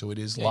syndication. So it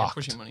is locked.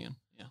 You're pushing money in.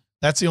 Yeah.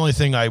 That's the only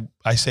thing I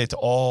say to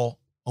all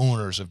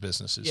owners of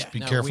businesses. Be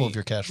careful of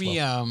your cash flow.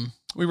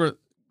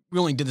 We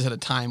only did this at a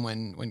time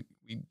when we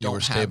don't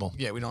have stable.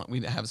 Yeah,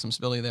 we have some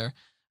stability there.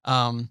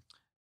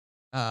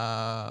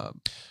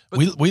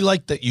 We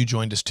like that you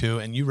joined us too,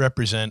 and you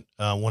represent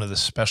one of the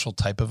special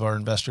type of our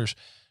investors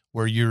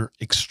where you're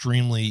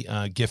extremely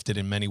gifted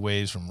in many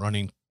ways, from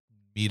running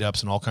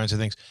meetups and all kinds of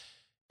things,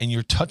 and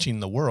you're touching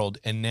the world,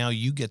 and now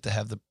you get to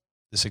have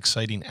this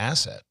exciting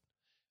asset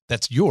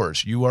that's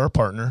yours. You are a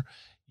partner.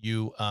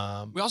 We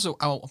also,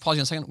 I'll pause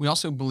you a second. We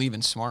also believe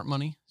in smart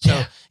money.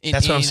 So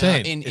that's what I'm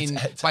saying.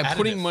 By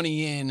putting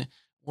money in,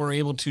 we're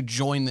able to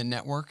join the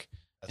network.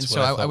 And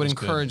so I would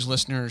encourage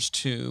listeners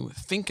to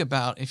think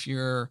about, if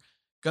you're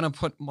going to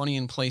put money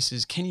in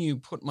places, can you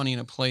put money in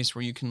a place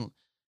where you can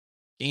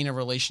gain a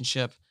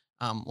relationship?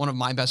 One of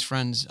my best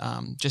friends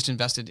just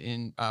invested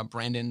in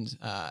Brandon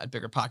at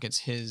Bigger Pockets,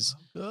 his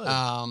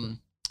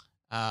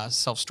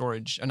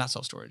self-storage, or not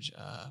self-storage.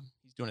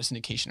 He's doing a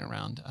syndication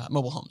around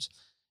mobile homes.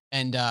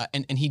 And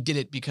he did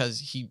it because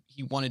he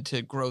wanted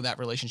to grow that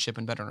relationship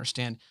and better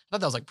understand. I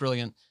thought that was like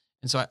brilliant.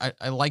 And so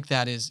I like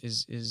that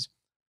is,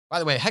 by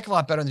the way, a heck of a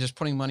lot better than just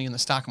putting money in the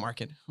stock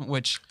market,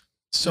 which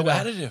so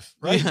additive,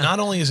 right? Yeah. Not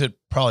only is it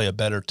probably a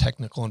better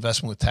technical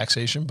investment with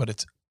taxation, but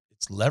it's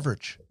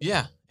leverage.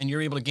 Yeah. And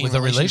you're able to gain with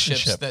a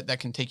relationships that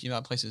can take you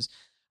out places.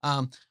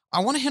 I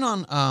want to hit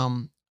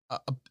on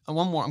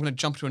one more. I'm going to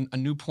jump to a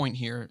new point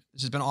here.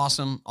 This has been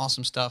awesome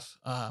stuff.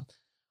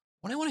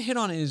 What I want to hit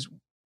on is, can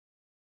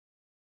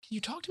you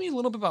talk to me a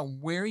little bit about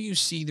where you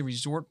see the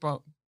resort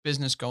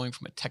business going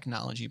from a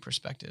technology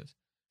perspective?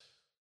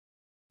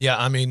 Yeah,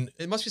 I mean,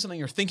 it must be something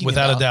you're thinking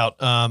without about.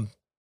 a doubt.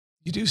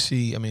 You do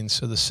see, I mean,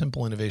 so the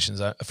simple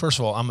innovations. First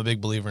of all, I'm a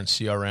big believer in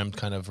CRM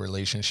kind of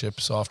relationship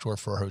software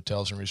for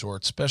hotels and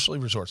resorts, especially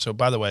resorts. So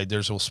by the way,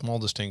 there's a small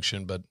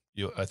distinction, but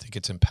I think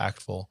it's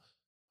impactful.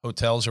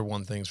 Hotels are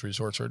one thing,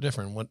 resorts are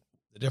different. What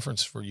the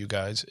difference for you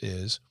guys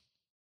is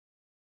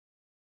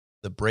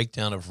the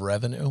breakdown of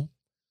revenue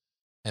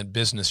and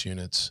business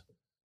units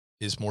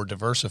is more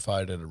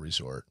diversified at a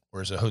resort.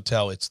 Whereas a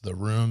hotel, it's the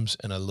rooms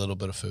and a little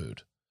bit of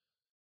food.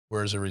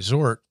 Whereas a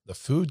resort, the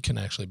food can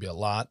actually be a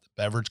lot, the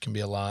beverage can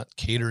be a lot,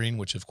 catering,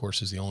 which of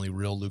course is the only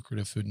real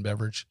lucrative food and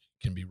beverage,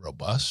 can be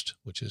robust,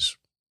 which is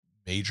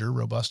major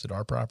robust at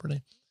our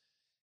property.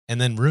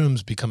 And then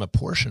rooms become a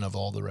portion of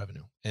all the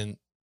revenue. And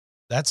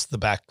that's the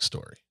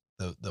backstory.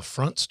 The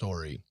front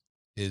story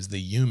is the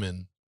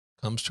human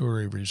comes to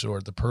a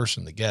resort, the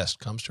person, the guest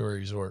comes to a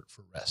resort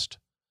for rest,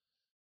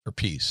 for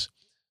peace.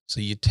 So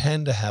you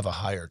tend to have a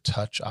higher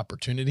touch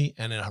opportunity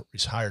and a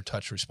higher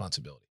touch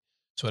responsibility.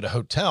 So at a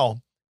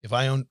hotel, if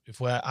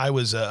I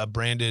was a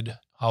branded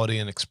Holiday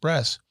Inn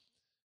Express,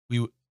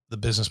 the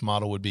business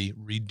model would be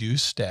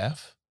reduce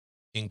staff,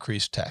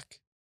 increase tech.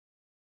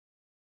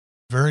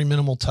 Very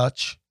minimal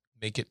touch,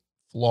 make it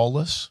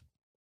flawless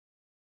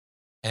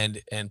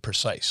and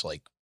precise.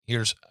 Like,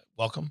 here's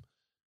welcome.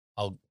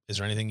 Is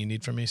there anything you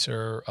need from me,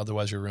 sir?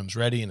 Otherwise your room's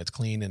ready and it's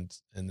clean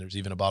and there's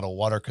even a bottle of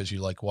water because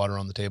you like water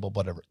on the table,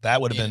 whatever. That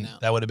would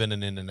have been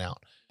an in and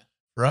out.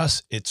 For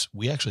us,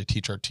 we actually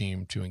teach our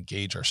team to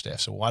engage our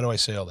staff. So why do I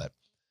say all that?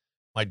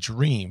 My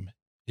dream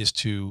is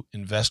to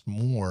invest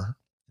more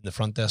in the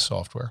front desk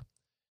software,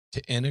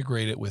 to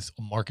integrate it with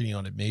marketing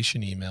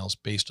automation emails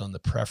based on the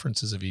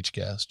preferences of each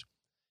guest,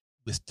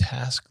 with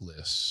task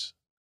lists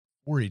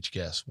for each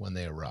guest when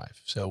they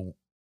arrive. So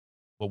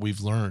what we've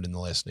learned in the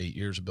last 8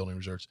 years of building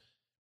resorts,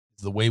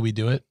 the way we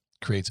do it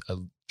creates a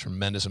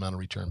tremendous amount of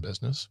return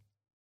business.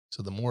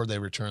 So the more they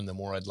return, the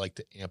more I'd like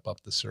to amp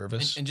up the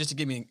service. And just to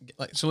give me,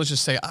 so let's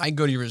just say I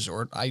go to your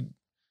resort. I'm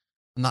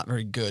not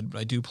very good, but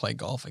I do play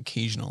golf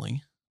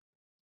occasionally.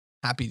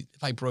 Happy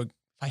if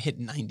I hit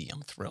 90,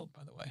 I'm thrilled,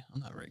 by the way. I'm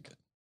not very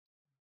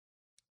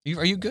good.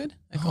 Are you good?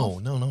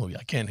 No.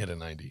 I can't hit a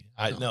 90.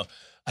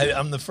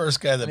 I'm the first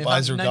guy that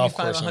buys her golf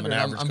course. I'm an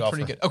average golfer. I'm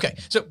pretty good. Okay.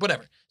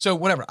 So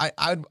whatever.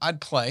 I'd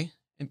play.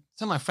 And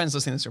some of my friends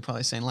listening to this are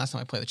probably saying, last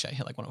time I played the chat, I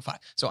hit like 105.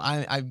 So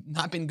I've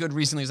not been good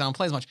recently as I don't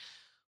play as much.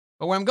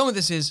 But where I'm going with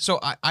this is, so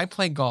I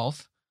play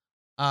golf.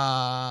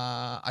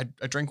 I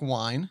drink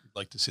wine. I'd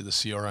like to see the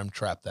CRM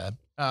trap that.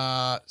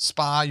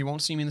 Spa, you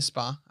won't see me in the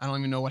spa. I don't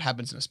even know what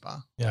happens in a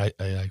spa. Yeah,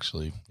 I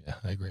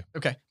agree.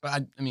 Okay.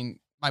 But I mean,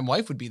 my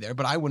wife would be there,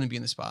 but I wouldn't be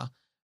in the spa.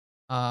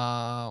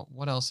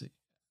 What else?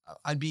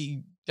 I'd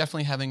be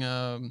definitely having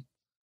a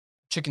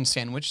chicken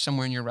sandwich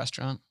somewhere in your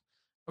restaurant.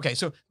 Okay.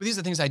 So, but these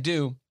are the things I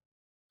do,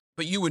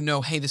 but you would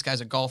know, hey, this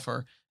guy's a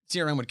golfer.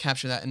 CRM would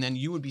capture that. And then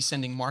you would be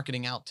sending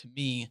marketing out to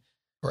me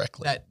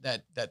correctly.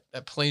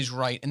 That plays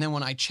right. And then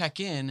when I check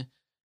in,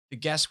 the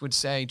guest would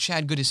say,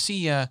 Chad, good to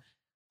see you.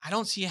 I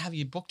don't see you have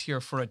you booked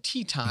here for a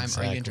tea time.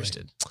 Exactly. Are you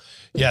interested?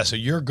 Yeah. So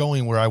you're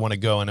going where I want to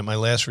go. And at my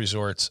last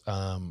resorts,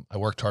 I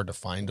worked hard to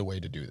find a way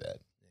to do that.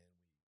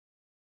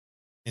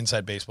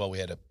 Inside Baseball, we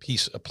had a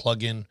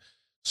plug-in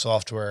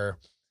software,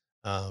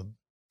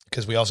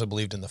 because we also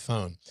believed in the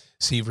phone.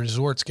 See,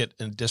 resorts get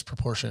a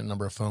disproportionate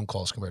number of phone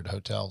calls compared to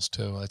hotels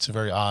too. It's a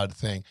very odd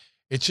thing.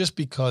 It's just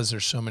because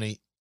there's so many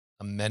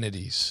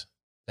amenities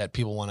that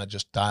people want to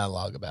just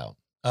dialogue about.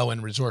 Oh,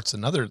 and resorts,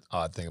 another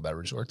odd thing about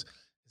resorts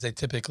is they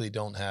typically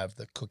don't have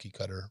the cookie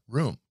cutter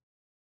room.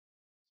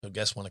 So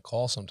guests want to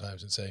call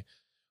sometimes and say,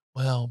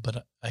 well,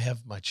 but I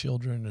have my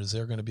children. Is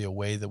there going to be a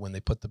way that when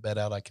they put the bed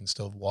out, I can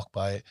still walk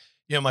by it?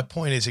 You know, my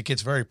point is it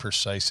gets very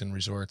precise in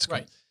resorts.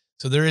 Right.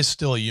 So there is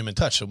still a human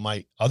touch. So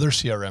my other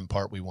CRM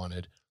part we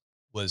wanted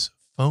was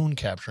phone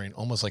capturing,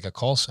 almost like a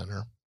call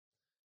center.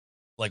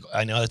 Like,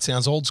 I know it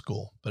sounds old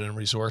school, but in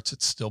resorts,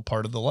 it's still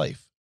part of the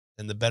life.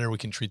 And the better we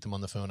can treat them on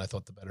the phone, I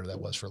thought the better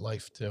that was for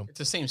life too. It's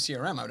the same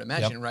CRM, I would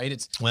imagine, right?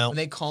 It's well, when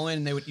they call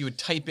in, you would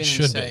type in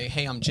and say,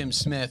 hey, I'm Jim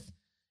Smith.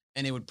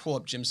 And it would pull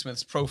up Jim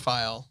Smith's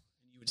profile.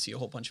 And you would see a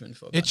whole bunch of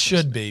info. It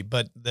should be,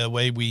 but the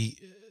way we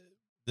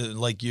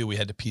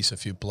had to piece a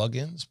few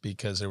plugins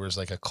because there was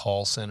like a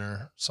call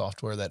center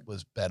software that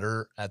was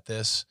better at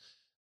this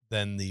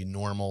than the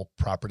normal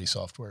property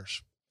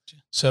softwares.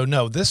 So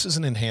no, this is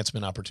an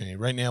enhancement opportunity.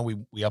 Right now, we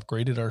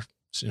upgraded our,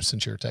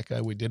 since you're a tech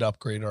guy, we did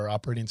upgrade our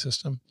operating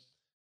system,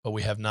 but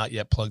we have not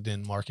yet plugged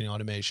in marketing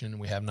automation.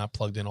 We have not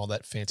plugged in all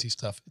that fancy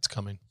stuff. It's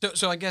coming.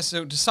 So I guess,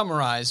 so to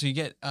summarize, you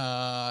get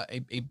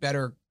a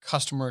better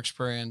customer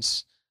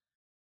experience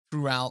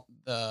throughout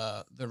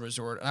the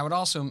resort. And I would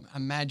also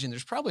imagine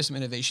there's probably some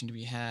innovation to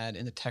be had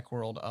in the tech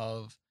world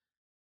of,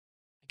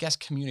 I guess,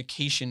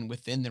 communication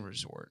within the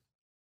resort.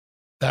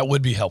 That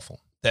would be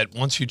helpful. That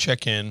once you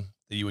check in,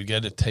 that you would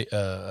get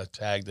a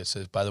tag that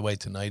says, by the way,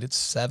 tonight at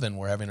 7,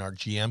 we're having our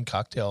GM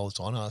cocktail. It's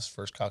on us,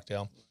 first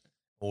cocktail.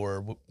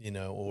 Or,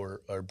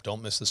 or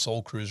don't miss the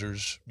Soul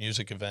Cruisers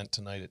music event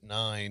tonight at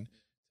 9.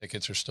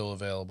 Tickets are still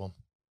available.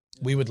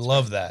 We would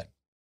love that.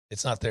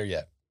 It's not there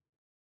yet.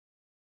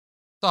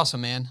 It's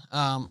awesome, man.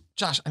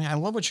 Josh, I mean, I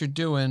love what you're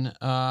doing.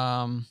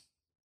 I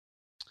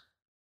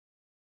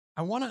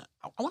want to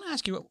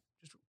ask you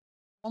just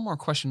one more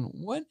question.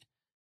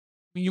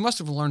 You must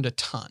have learned a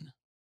ton.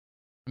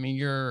 I mean,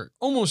 you're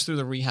almost through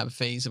the rehab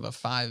phase of of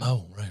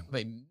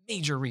a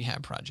major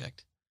rehab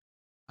project.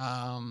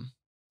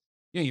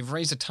 You've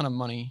raised a ton of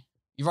money.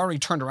 You've already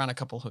turned around a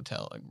couple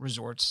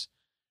resorts.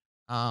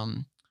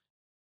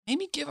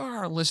 Maybe give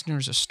our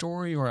listeners a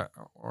story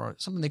or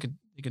something they could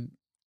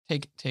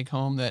take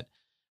home that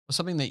was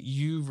something that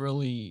you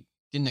really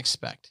didn't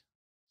expect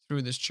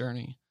through this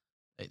journey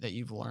that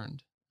you've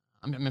learned.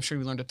 I'm sure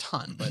you learned a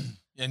ton, but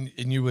and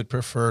you would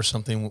prefer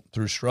something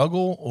through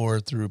struggle or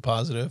through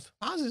positive?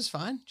 Positive is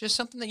fine. Just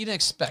something that you didn't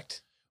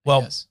expect.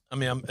 Well, I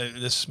mean,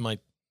 this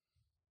might.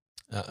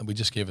 We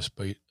just gave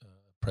a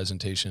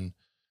presentation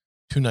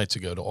 2 nights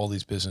ago to all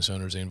these business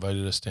owners. They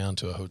invited us down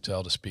to a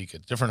hotel to speak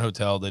at a different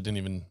hotel. They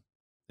didn't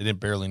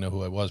barely know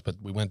who I was, but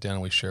we went down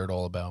and we shared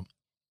all about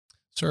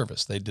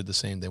service. They did the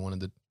same. They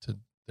wanted to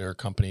their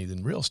company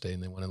in real estate,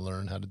 and they want to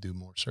learn how to do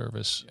more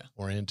service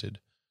oriented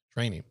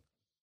training.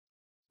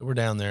 So we're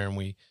down there,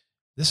 and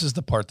this is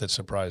the part that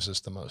surprised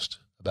us the most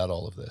about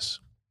all of this.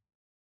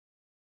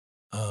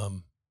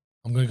 I'm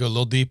going to go a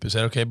little deep. Is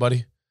that okay,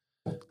 buddy?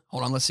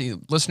 Hold on. Let's see.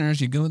 Listeners,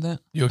 you good with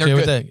that? You okay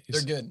with that?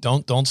 They're good.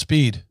 Don't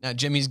speed. No,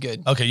 Jimmy's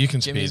good. Okay, you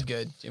can Jimmy's speed.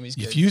 Good. Jimmy's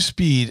good. If you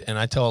speed and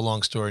I tell a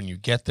long story and you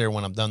get there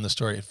when I'm done the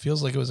story, it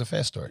feels like it was a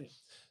fast story.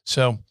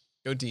 So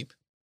go deep.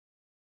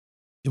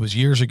 It was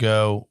years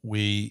ago.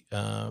 We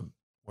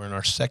were in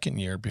our second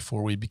year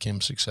before we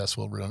became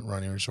successful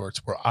running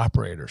resorts. We're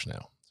operators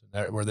now.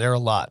 So we're there a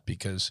lot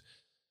because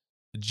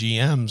the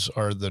GMs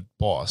are the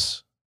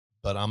boss,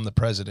 but I'm the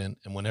president.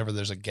 And whenever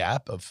there's a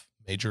gap of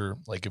major,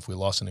 like if we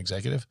lost an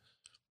executive,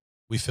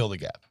 we fill the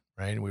gap,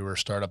 right? We were a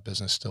startup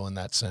business still in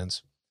that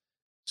sense.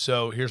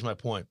 So here's my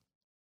point.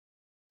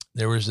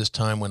 There was this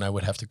time when I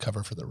would have to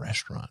cover for the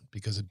restaurant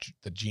because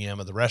the GM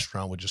of the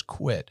restaurant would just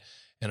quit.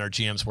 And our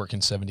GM's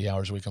working 70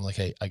 hours a week. I'm like,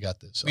 hey, I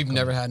got this. We've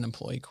never had an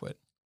employee quit.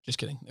 Just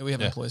kidding. We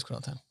have employees quit all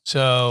the time.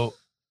 So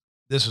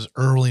this was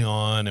early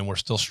on, and we're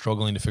still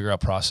struggling to figure out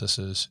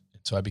processes.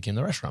 So I became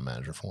the restaurant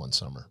manager for one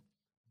summer.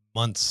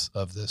 Months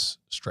of this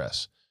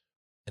stress.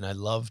 And I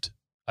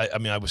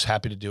was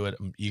happy to do it.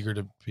 I'm eager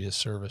to be of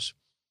service.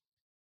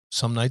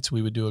 Some nights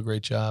we would do a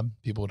great job.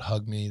 People would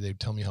hug me. They'd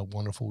tell me how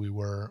wonderful we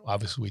were.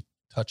 Obviously, we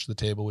touch the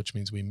table, which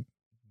means we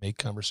make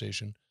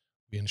conversation.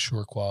 We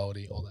ensure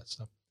quality, all that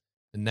stuff.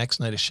 The next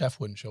night, a chef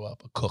wouldn't show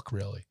up, a cook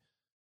really.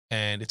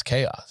 And it's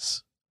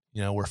chaos.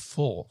 We're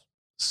full,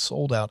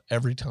 sold out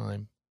every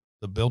time.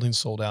 The building's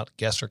sold out.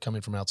 Guests are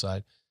coming from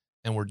outside.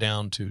 And we're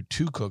down to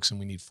 2 cooks and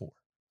we need 4.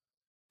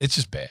 It's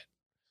just bad.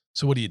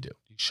 So what do? You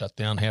shut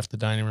down half the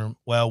dining room?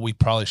 Well, we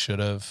probably should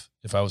have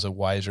if I was a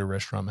wiser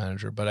restaurant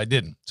manager, but I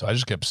didn't. So I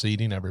just kept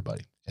seating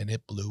everybody, and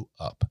it blew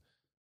up.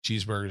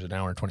 Cheeseburgers an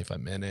hour and 25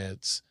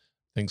 minutes.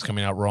 Things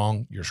coming out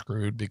wrong. You're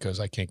screwed because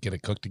I can't get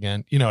it cooked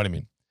again. You know what I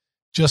mean?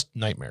 Just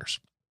nightmares.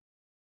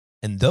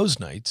 And those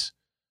nights,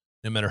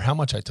 no matter how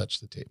much I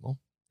touched the table,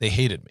 they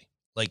hated me.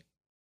 Like,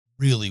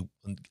 really,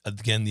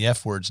 again, the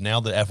F words. Now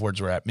the F words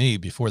were at me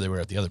before they were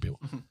at the other people.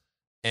 Mm-hmm.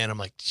 And I'm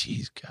like,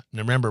 geez, God. And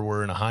remember,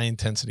 we're in a high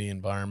intensity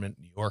environment.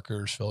 New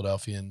Yorkers,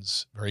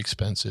 Philadelphians, very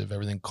expensive.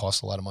 Everything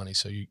costs a lot of money.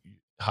 So you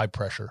high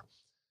pressure.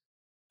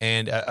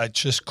 And it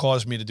just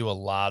caused me to do a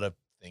lot of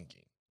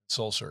thinking,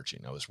 soul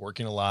searching. I was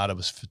working a lot. I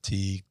was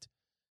fatigued.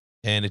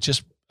 And it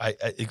just,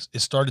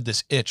 it started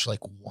this itch.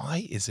 Like,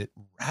 why is it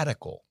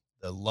radical?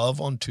 The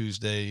love on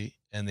Tuesday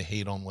and the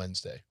hate on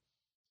Wednesday.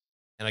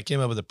 And I came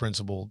up with a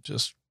principle,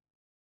 just,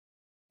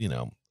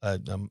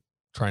 I'm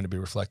trying to be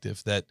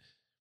reflective, that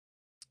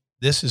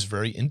this is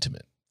very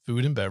intimate.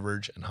 Food and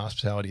beverage and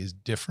hospitality is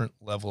different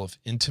level of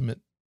intimate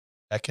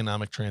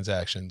economic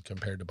transaction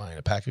compared to buying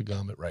a pack of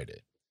gum at Rite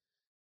Aid.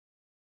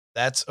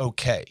 That's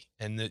okay.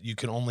 And that you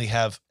can only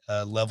have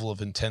a level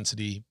of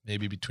intensity,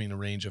 maybe between a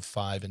range of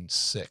 5 and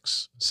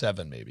 6,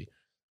 7 maybe.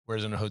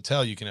 Whereas in a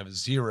hotel, you can have a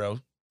 0.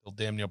 They'll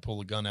damn near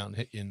pull a gun out and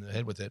hit you in the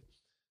head with it,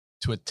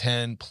 to a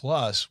 10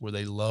 plus where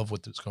they love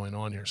what's going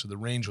on here. So the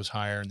range was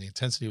higher and the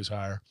intensity was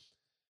higher.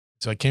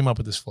 So I came up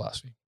with this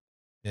philosophy.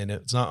 And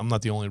I'm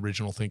not the only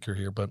original thinker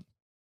here,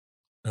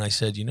 and I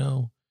said,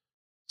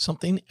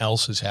 something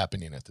else is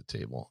happening at the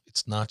table.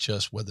 It's not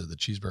just whether the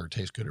cheeseburger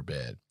tastes good or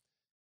bad.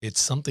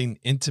 It's something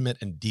intimate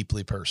and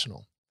deeply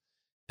personal.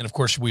 And of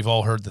course, we've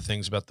all heard the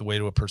things about the way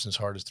to a person's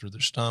heart is through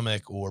their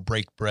stomach, or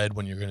break bread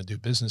when you're going to do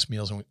business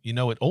meals. And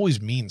it always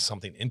means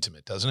something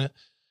intimate, doesn't it?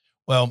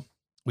 Well,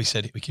 we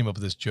came up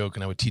with this joke,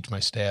 and I would teach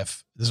my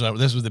staff. This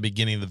was the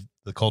beginning of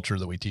the culture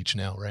that we teach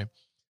now, right?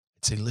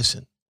 I'd say,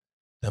 listen,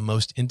 the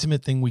most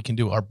intimate thing we can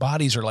do, our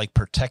bodies are like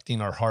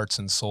protecting our hearts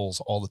and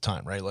souls all the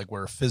time, right? Like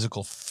we're a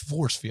physical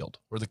force field.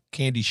 We're the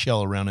candy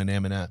shell around an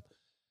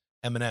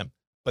M&M.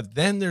 But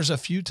then there's a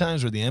few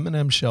times where the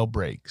M&M shell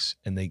breaks,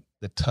 and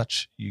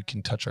you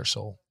can touch our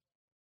soul.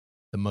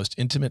 The most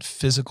intimate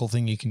physical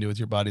thing you can do with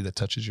your body that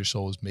touches your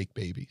soul is make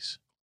babies.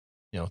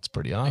 It's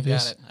pretty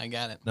obvious. I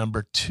got it.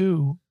 Number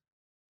 2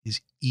 is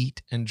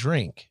eat and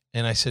drink.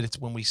 And I said, it's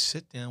when we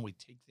sit down, we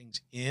take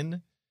things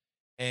in,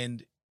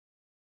 and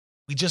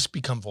we just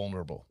become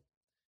vulnerable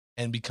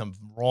and become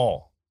raw.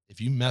 If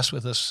you mess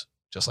with us,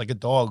 just like a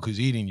dog who's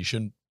eating, you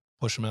shouldn't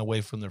push them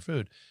away from their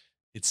food.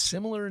 It's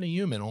similar in a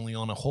human, only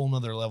on a whole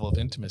nother level of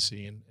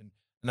intimacy. And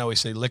I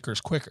always say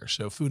liquor's quicker.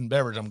 So food and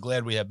beverage, I'm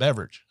glad we have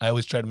beverage. I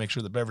always try to make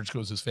sure the beverage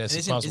goes as fast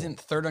as possible. Isn't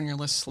third on your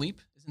list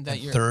sleep? Isn't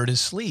that your third is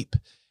sleep?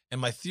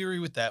 And my theory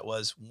with that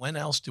was, when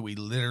else do we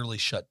literally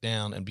shut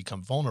down and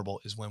become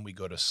vulnerable is when we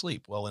go to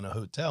sleep. Well, in a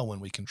hotel, when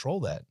we control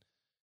that,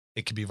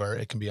 it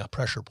can be a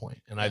pressure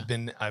point. And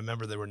I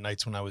remember there were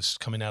nights when I was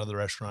coming out of the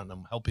restaurant and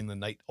I'm helping the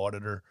night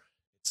auditor.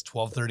 It's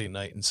 12:30 at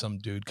night and some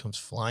dude comes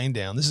flying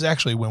down. This is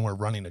actually when we're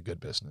running a good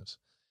business.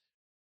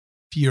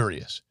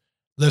 Furious.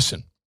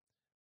 Listen,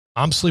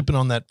 I'm sleeping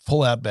on that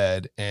pull-out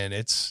bed, and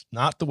it's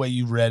not the way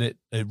you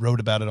wrote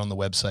about it on the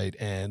website,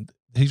 and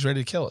he's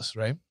ready to kill us,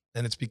 right?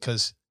 And it's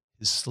because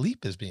his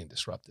sleep is being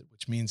disrupted,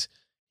 which means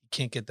he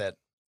can't get that,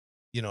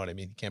 you know what I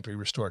mean? He can't be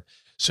restored.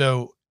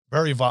 So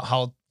very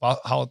hostile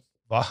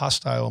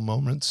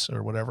moments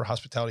or whatever.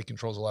 Hospitality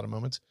controls a lot of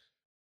moments.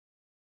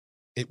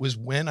 It was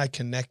when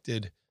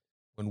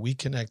we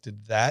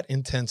connected that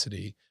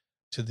intensity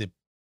to the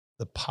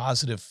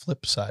positive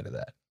flip side of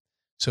that.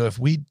 So if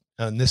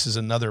and this is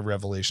another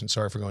revelation,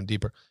 sorry for going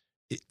deeper,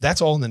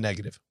 that's all in the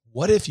negative.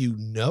 What if you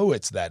know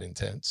it's that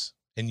intense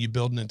and you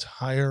build an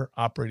entire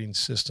operating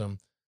system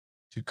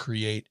to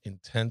create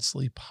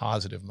intensely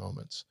positive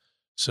moments?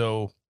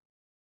 So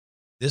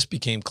this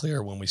became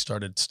clear when we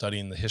started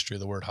studying the history of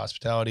the word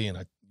hospitality.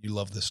 And you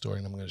love this story,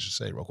 and I'm going to just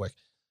say it real quick.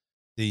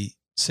 The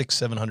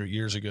 600-700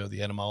 years ago,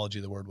 the etymology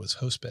of the word was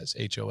hospes,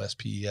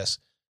 Hospes. It was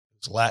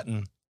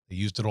Latin. They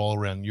used it all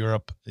around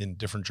Europe in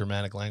different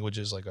Germanic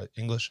languages like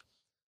English.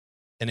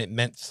 And it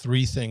meant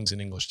 3 things in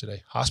English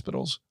today: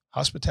 hospitals,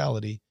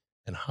 hospitality,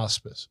 and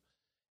hospice.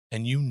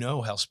 And you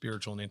know how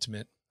spiritual and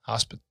intimate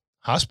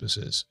hospice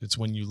is. It's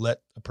when you let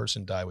a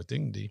person die with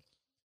dignity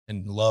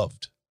and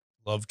loved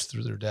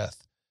through their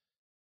death.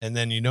 And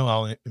then you know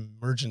how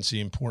emergency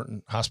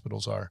important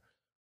hospitals are.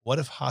 What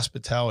if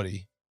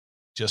hospitality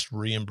just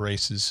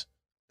re-embraces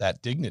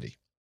that dignity?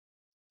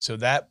 So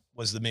that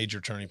was the major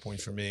turning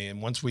point for me.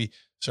 And once we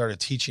started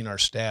teaching our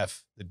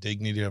staff the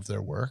dignity of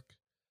their work,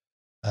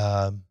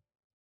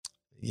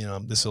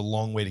 this is a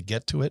long way to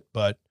get to it,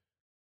 but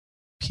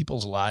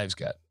people's lives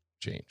got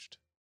changed.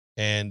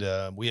 And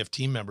we have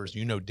team members,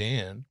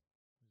 Dan,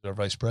 our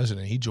vice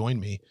president, he joined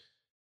me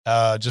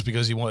just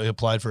because he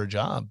applied for a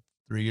job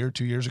 2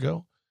 years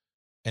ago.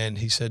 And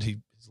he said his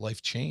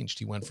life changed.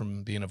 He went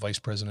from being a vice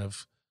president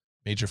of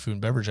major food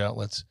and beverage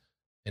outlets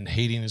and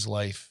hating his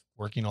life,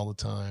 working all the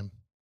time,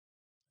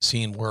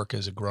 seeing work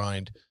as a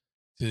grind,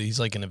 to he's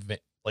like an event,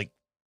 like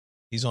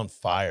he's on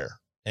fire.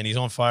 And he's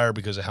on fire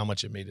because of how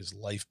much it made his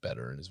life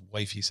better. And his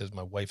wife, he says,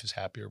 my wife is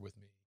happier with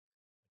me.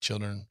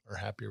 Children are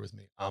happier with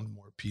me. I'm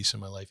more peace in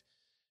my life.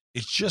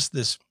 It's just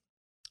this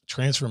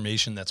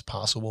transformation that's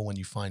possible when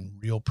you find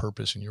real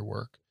purpose in your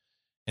work.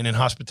 And in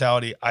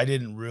hospitality, I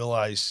didn't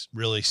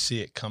really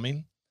see it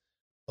coming,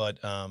 but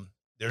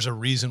there's a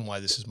reason why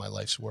this is my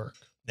life's work.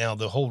 Now,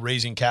 the whole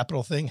raising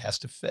capital thing has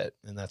to fit.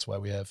 And that's why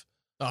we have.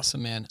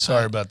 Awesome, man.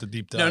 Sorry about the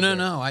deep dive.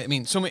 No. I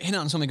mean, hit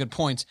on so many good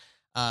points.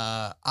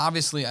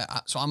 Obviously,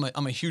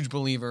 I'm a huge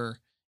believer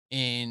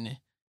in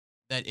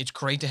that. It's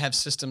great to have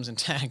systems and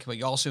tech, but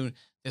you also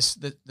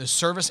the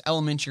service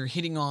element you're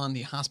hitting on,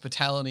 the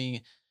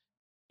hospitality,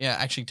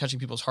 actually touching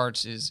people's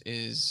hearts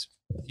is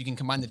you can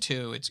combine the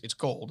two. It's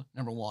gold.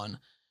 Number one,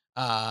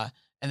 and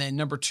then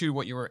number two,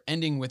 what you were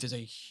ending with is a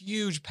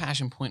huge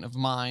passion point of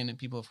mine, and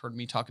people have heard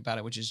me talk about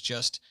it, which is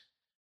just,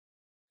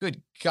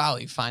 good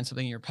golly, find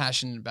something you're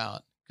passionate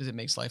about because it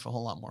makes life a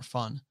whole lot more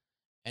fun,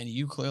 and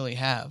you clearly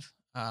have.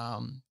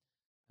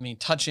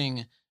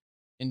 Touching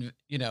in,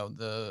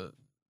 the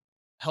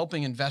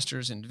helping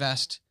investors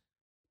invest,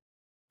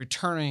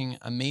 returning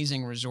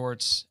amazing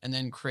resorts, and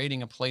then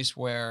creating a place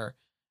where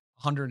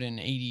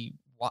 180,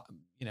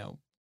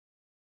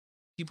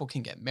 people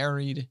can get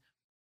married. You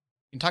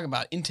can talk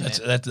about intimate.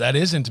 That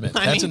is intimate.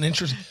 That's an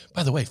interesting,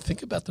 by the way,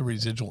 think about the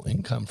residual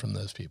income from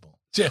those people.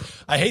 Yeah,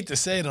 I hate to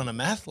say it on a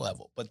math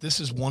level, but this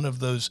is one of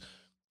those.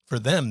 For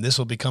them, this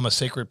will become a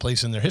sacred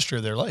place in their history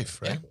of their life,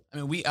 right?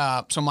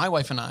 Yeah. So my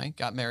wife and I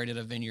got married at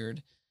a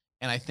vineyard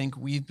And I think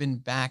we've been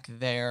back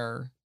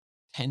there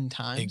 10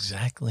 times.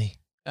 Exactly.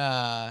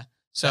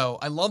 So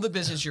I love the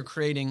business you're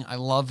creating. I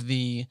love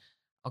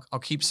I'll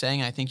keep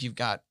saying, I think you've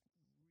got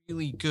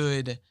really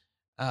good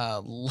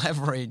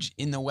leverage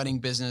in the wedding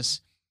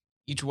business.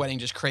 Each wedding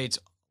just creates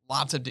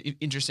lots of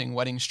interesting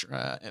wedding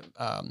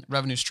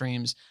revenue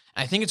streams.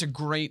 And I think it's a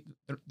great,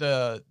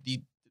 there's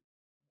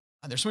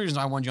some reasons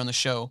I wanted you on the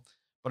show,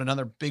 but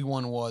another big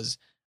one was,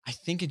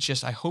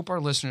 I hope our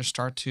listeners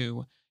start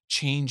to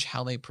change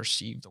how they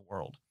perceive the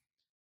world.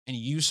 And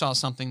you saw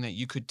something that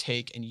you could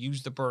take and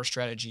use the BRRRR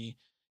strategy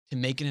to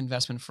make an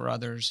investment for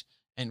others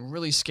and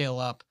really scale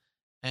up.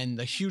 And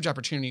the huge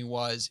opportunity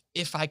was,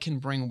 if I can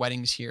bring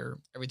weddings here,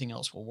 everything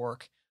else will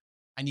work.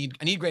 I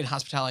need great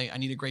hospitality. I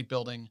need a great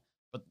building,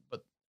 but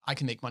I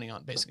can make money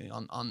on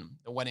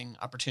the wedding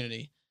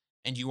opportunity.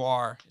 And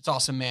it's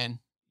awesome, man.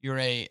 You're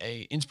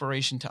a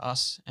inspiration to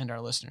us and our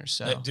listeners.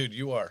 So, dude,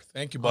 you are.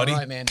 Thank you, buddy. All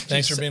right, man.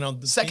 Thanks for being on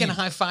the second team.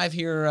 high five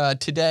here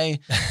today.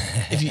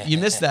 If you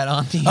missed that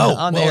on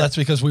the that's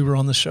because we were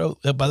on the show.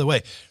 By the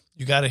way,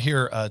 you got to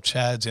hear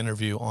Chad's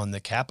interview on the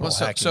Capital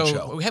Hacking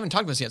Show. We haven't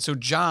talked about this yet. So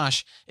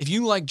Josh, if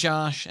you like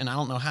Josh, and I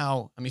don't know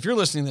how, if you're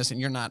listening to this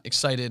and you're not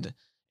excited,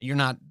 you're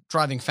not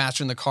driving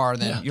faster in the car,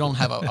 then you don't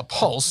have a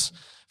pulse,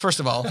 first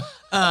of all.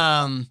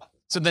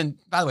 So then,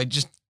 by the way,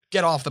 just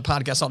get off the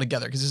podcast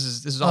altogether,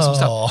 because this is awesome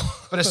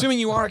stuff. But assuming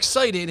you are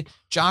excited,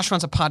 Josh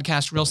runs a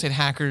podcast, Real Estate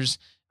Hackers.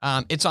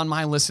 It's on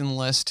my listen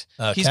list.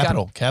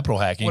 Capital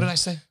Hacking. What did I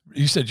say?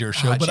 You said your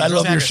show, but I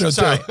love your show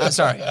too.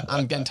 Sorry,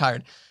 I'm getting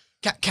tired.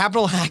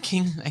 Capital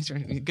Hacking. Thanks for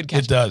good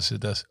catch. It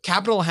does.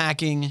 Capital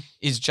Hacking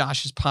is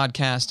Josh's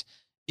podcast.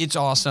 It's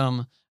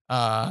awesome.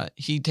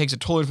 He takes a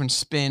totally different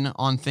spin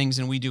on things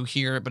than we do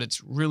here, but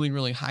it's really,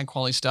 really high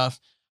quality stuff.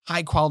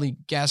 High quality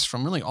guests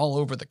from really all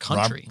over the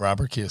country.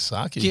 Robert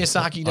Kiyosaki.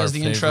 Kiyosaki does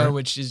the intro,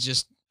 which is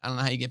just, I don't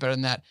know how you get better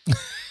than that.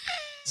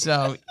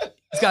 So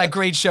he's got a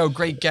great show,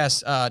 great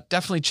guests.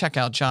 Definitely check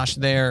out Josh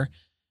there.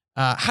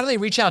 How do they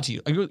reach out to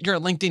you? You're a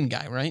LinkedIn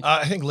guy, right?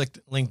 I think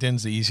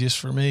LinkedIn's the easiest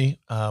for me.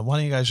 Why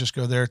don't you guys just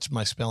go there? It's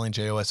my spelling,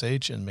 Josh,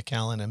 and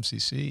McCallen,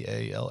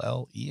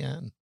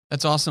 McCallen.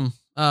 That's awesome.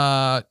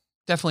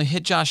 Definitely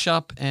hit Josh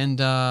up. And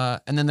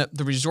then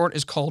the resort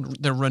is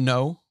called the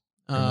Renault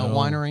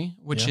Winery,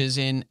 which is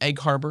in Egg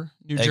Harbor,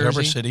 New Jersey. Egg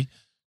Harbor City.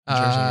 New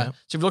Jersey,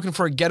 So if you're looking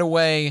for a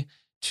getaway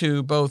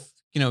to both,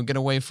 get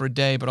away for a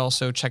day, but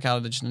also check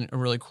out a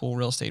really cool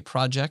real estate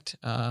project,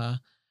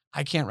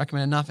 I can't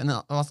recommend enough. And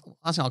the last thing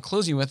I'll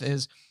close you with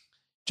is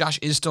Josh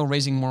is still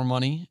raising more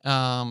money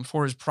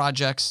for his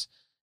projects.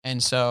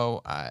 And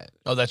so...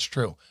 that's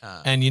true.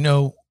 And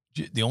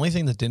the only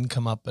thing that didn't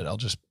come up, but I'll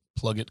just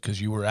plug it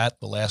because you were at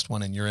the last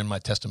one and you're in my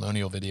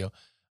testimonial video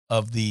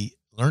of the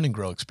Learn and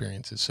Grow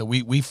experiences. So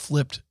we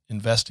flipped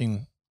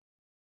investing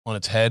on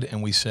its head,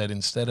 and we said,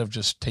 instead of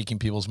just taking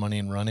people's money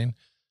and running,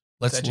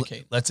 let's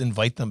educate. Let's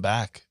invite them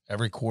back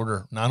every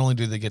quarter. Not only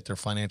do they get their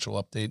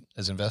financial update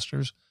as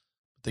investors,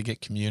 but they get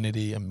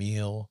community, a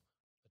meal,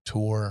 a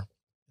tour,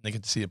 and they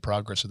get to see the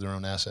progress of their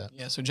own asset.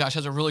 Yeah. So Josh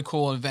has a really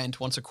cool event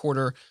once a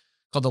quarter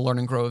called the Learn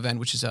and Grow event,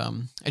 which is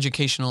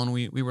educational, and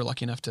we were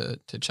lucky enough to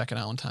check it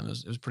out one time. It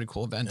was a pretty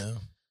cool event. Yeah.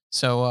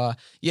 So,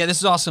 this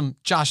is awesome.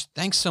 Josh,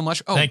 thanks so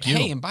much. Oh, Thank you.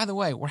 Hey, and by the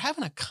way, we're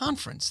having a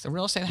conference, the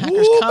Real Estate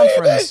Hackers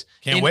Conference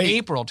in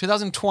April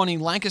 2020,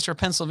 Lancaster,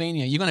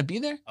 Pennsylvania. You going to be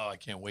there? Oh, I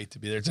can't wait to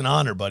be there. It's an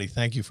honor, buddy.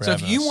 Thank you for having us.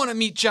 So if you want to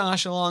meet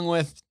Josh along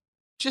with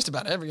just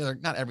about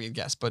not every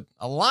guest, but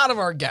a lot of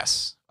our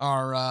guests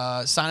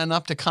are signing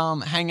up to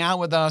come hang out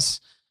with us.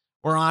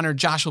 We're honored.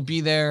 Josh will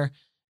be there,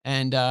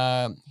 and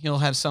he'll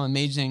have some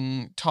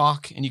amazing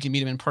talk, and you can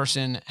meet him in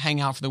person, hang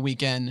out for the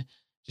weekend.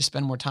 Just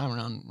spend more time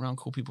around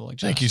cool people like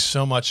Josh. Thank you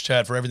so much,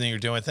 Chad, for everything you're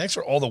doing. Thanks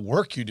for all the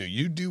work you do.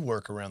 You do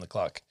work around the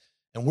clock,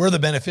 and we're the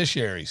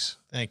beneficiaries.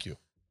 Thank you.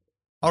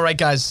 All right,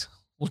 guys.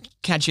 We'll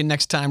catch you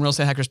next time. Real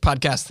Estate Hackers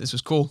Podcast. This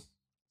was cool.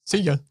 See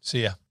ya.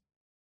 See ya.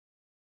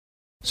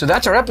 So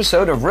that's our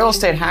episode of Real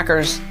Estate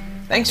Hackers.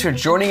 Thanks for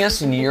joining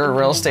us in your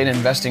real estate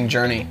investing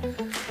journey.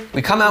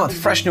 We come out with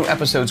fresh new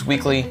episodes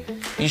weekly.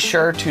 Be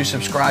sure to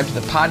subscribe to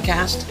the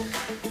podcast.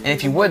 And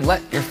if you would,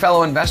 let your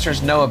fellow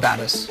investors know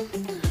about us.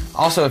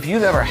 Also, if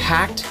you've ever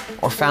hacked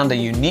or found a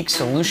unique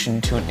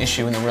solution to an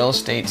issue in the real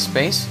estate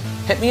space,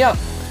 hit me up.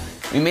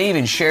 We may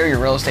even share your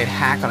real estate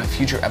hack on a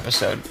future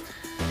episode.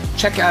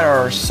 Check out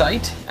our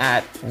site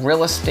at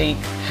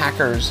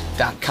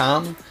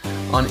realestatehackers.com,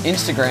 on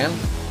Instagram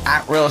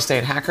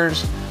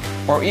 @realestatehackers,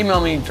 or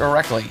email me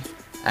directly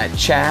at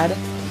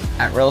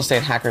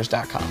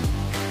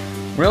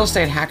chad@realestatehackers.com. Real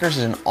Estate Hackers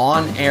is an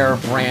On-Air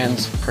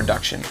Brands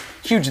production.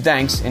 Huge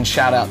thanks and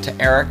shout out to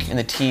Eric and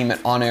the team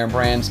at On Air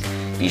Brands.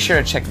 Be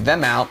sure to check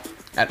them out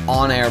at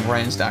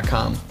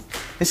onairbrands.com.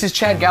 This is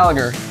Chad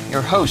Gallagher,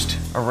 your host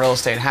of Real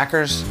Estate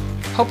Hackers.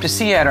 Hope to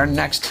see you at our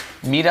next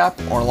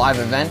meetup or live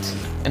event.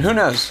 And who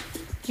knows,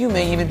 you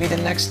may even be the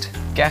next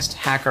guest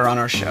hacker on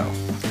our show.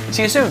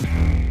 See you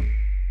soon.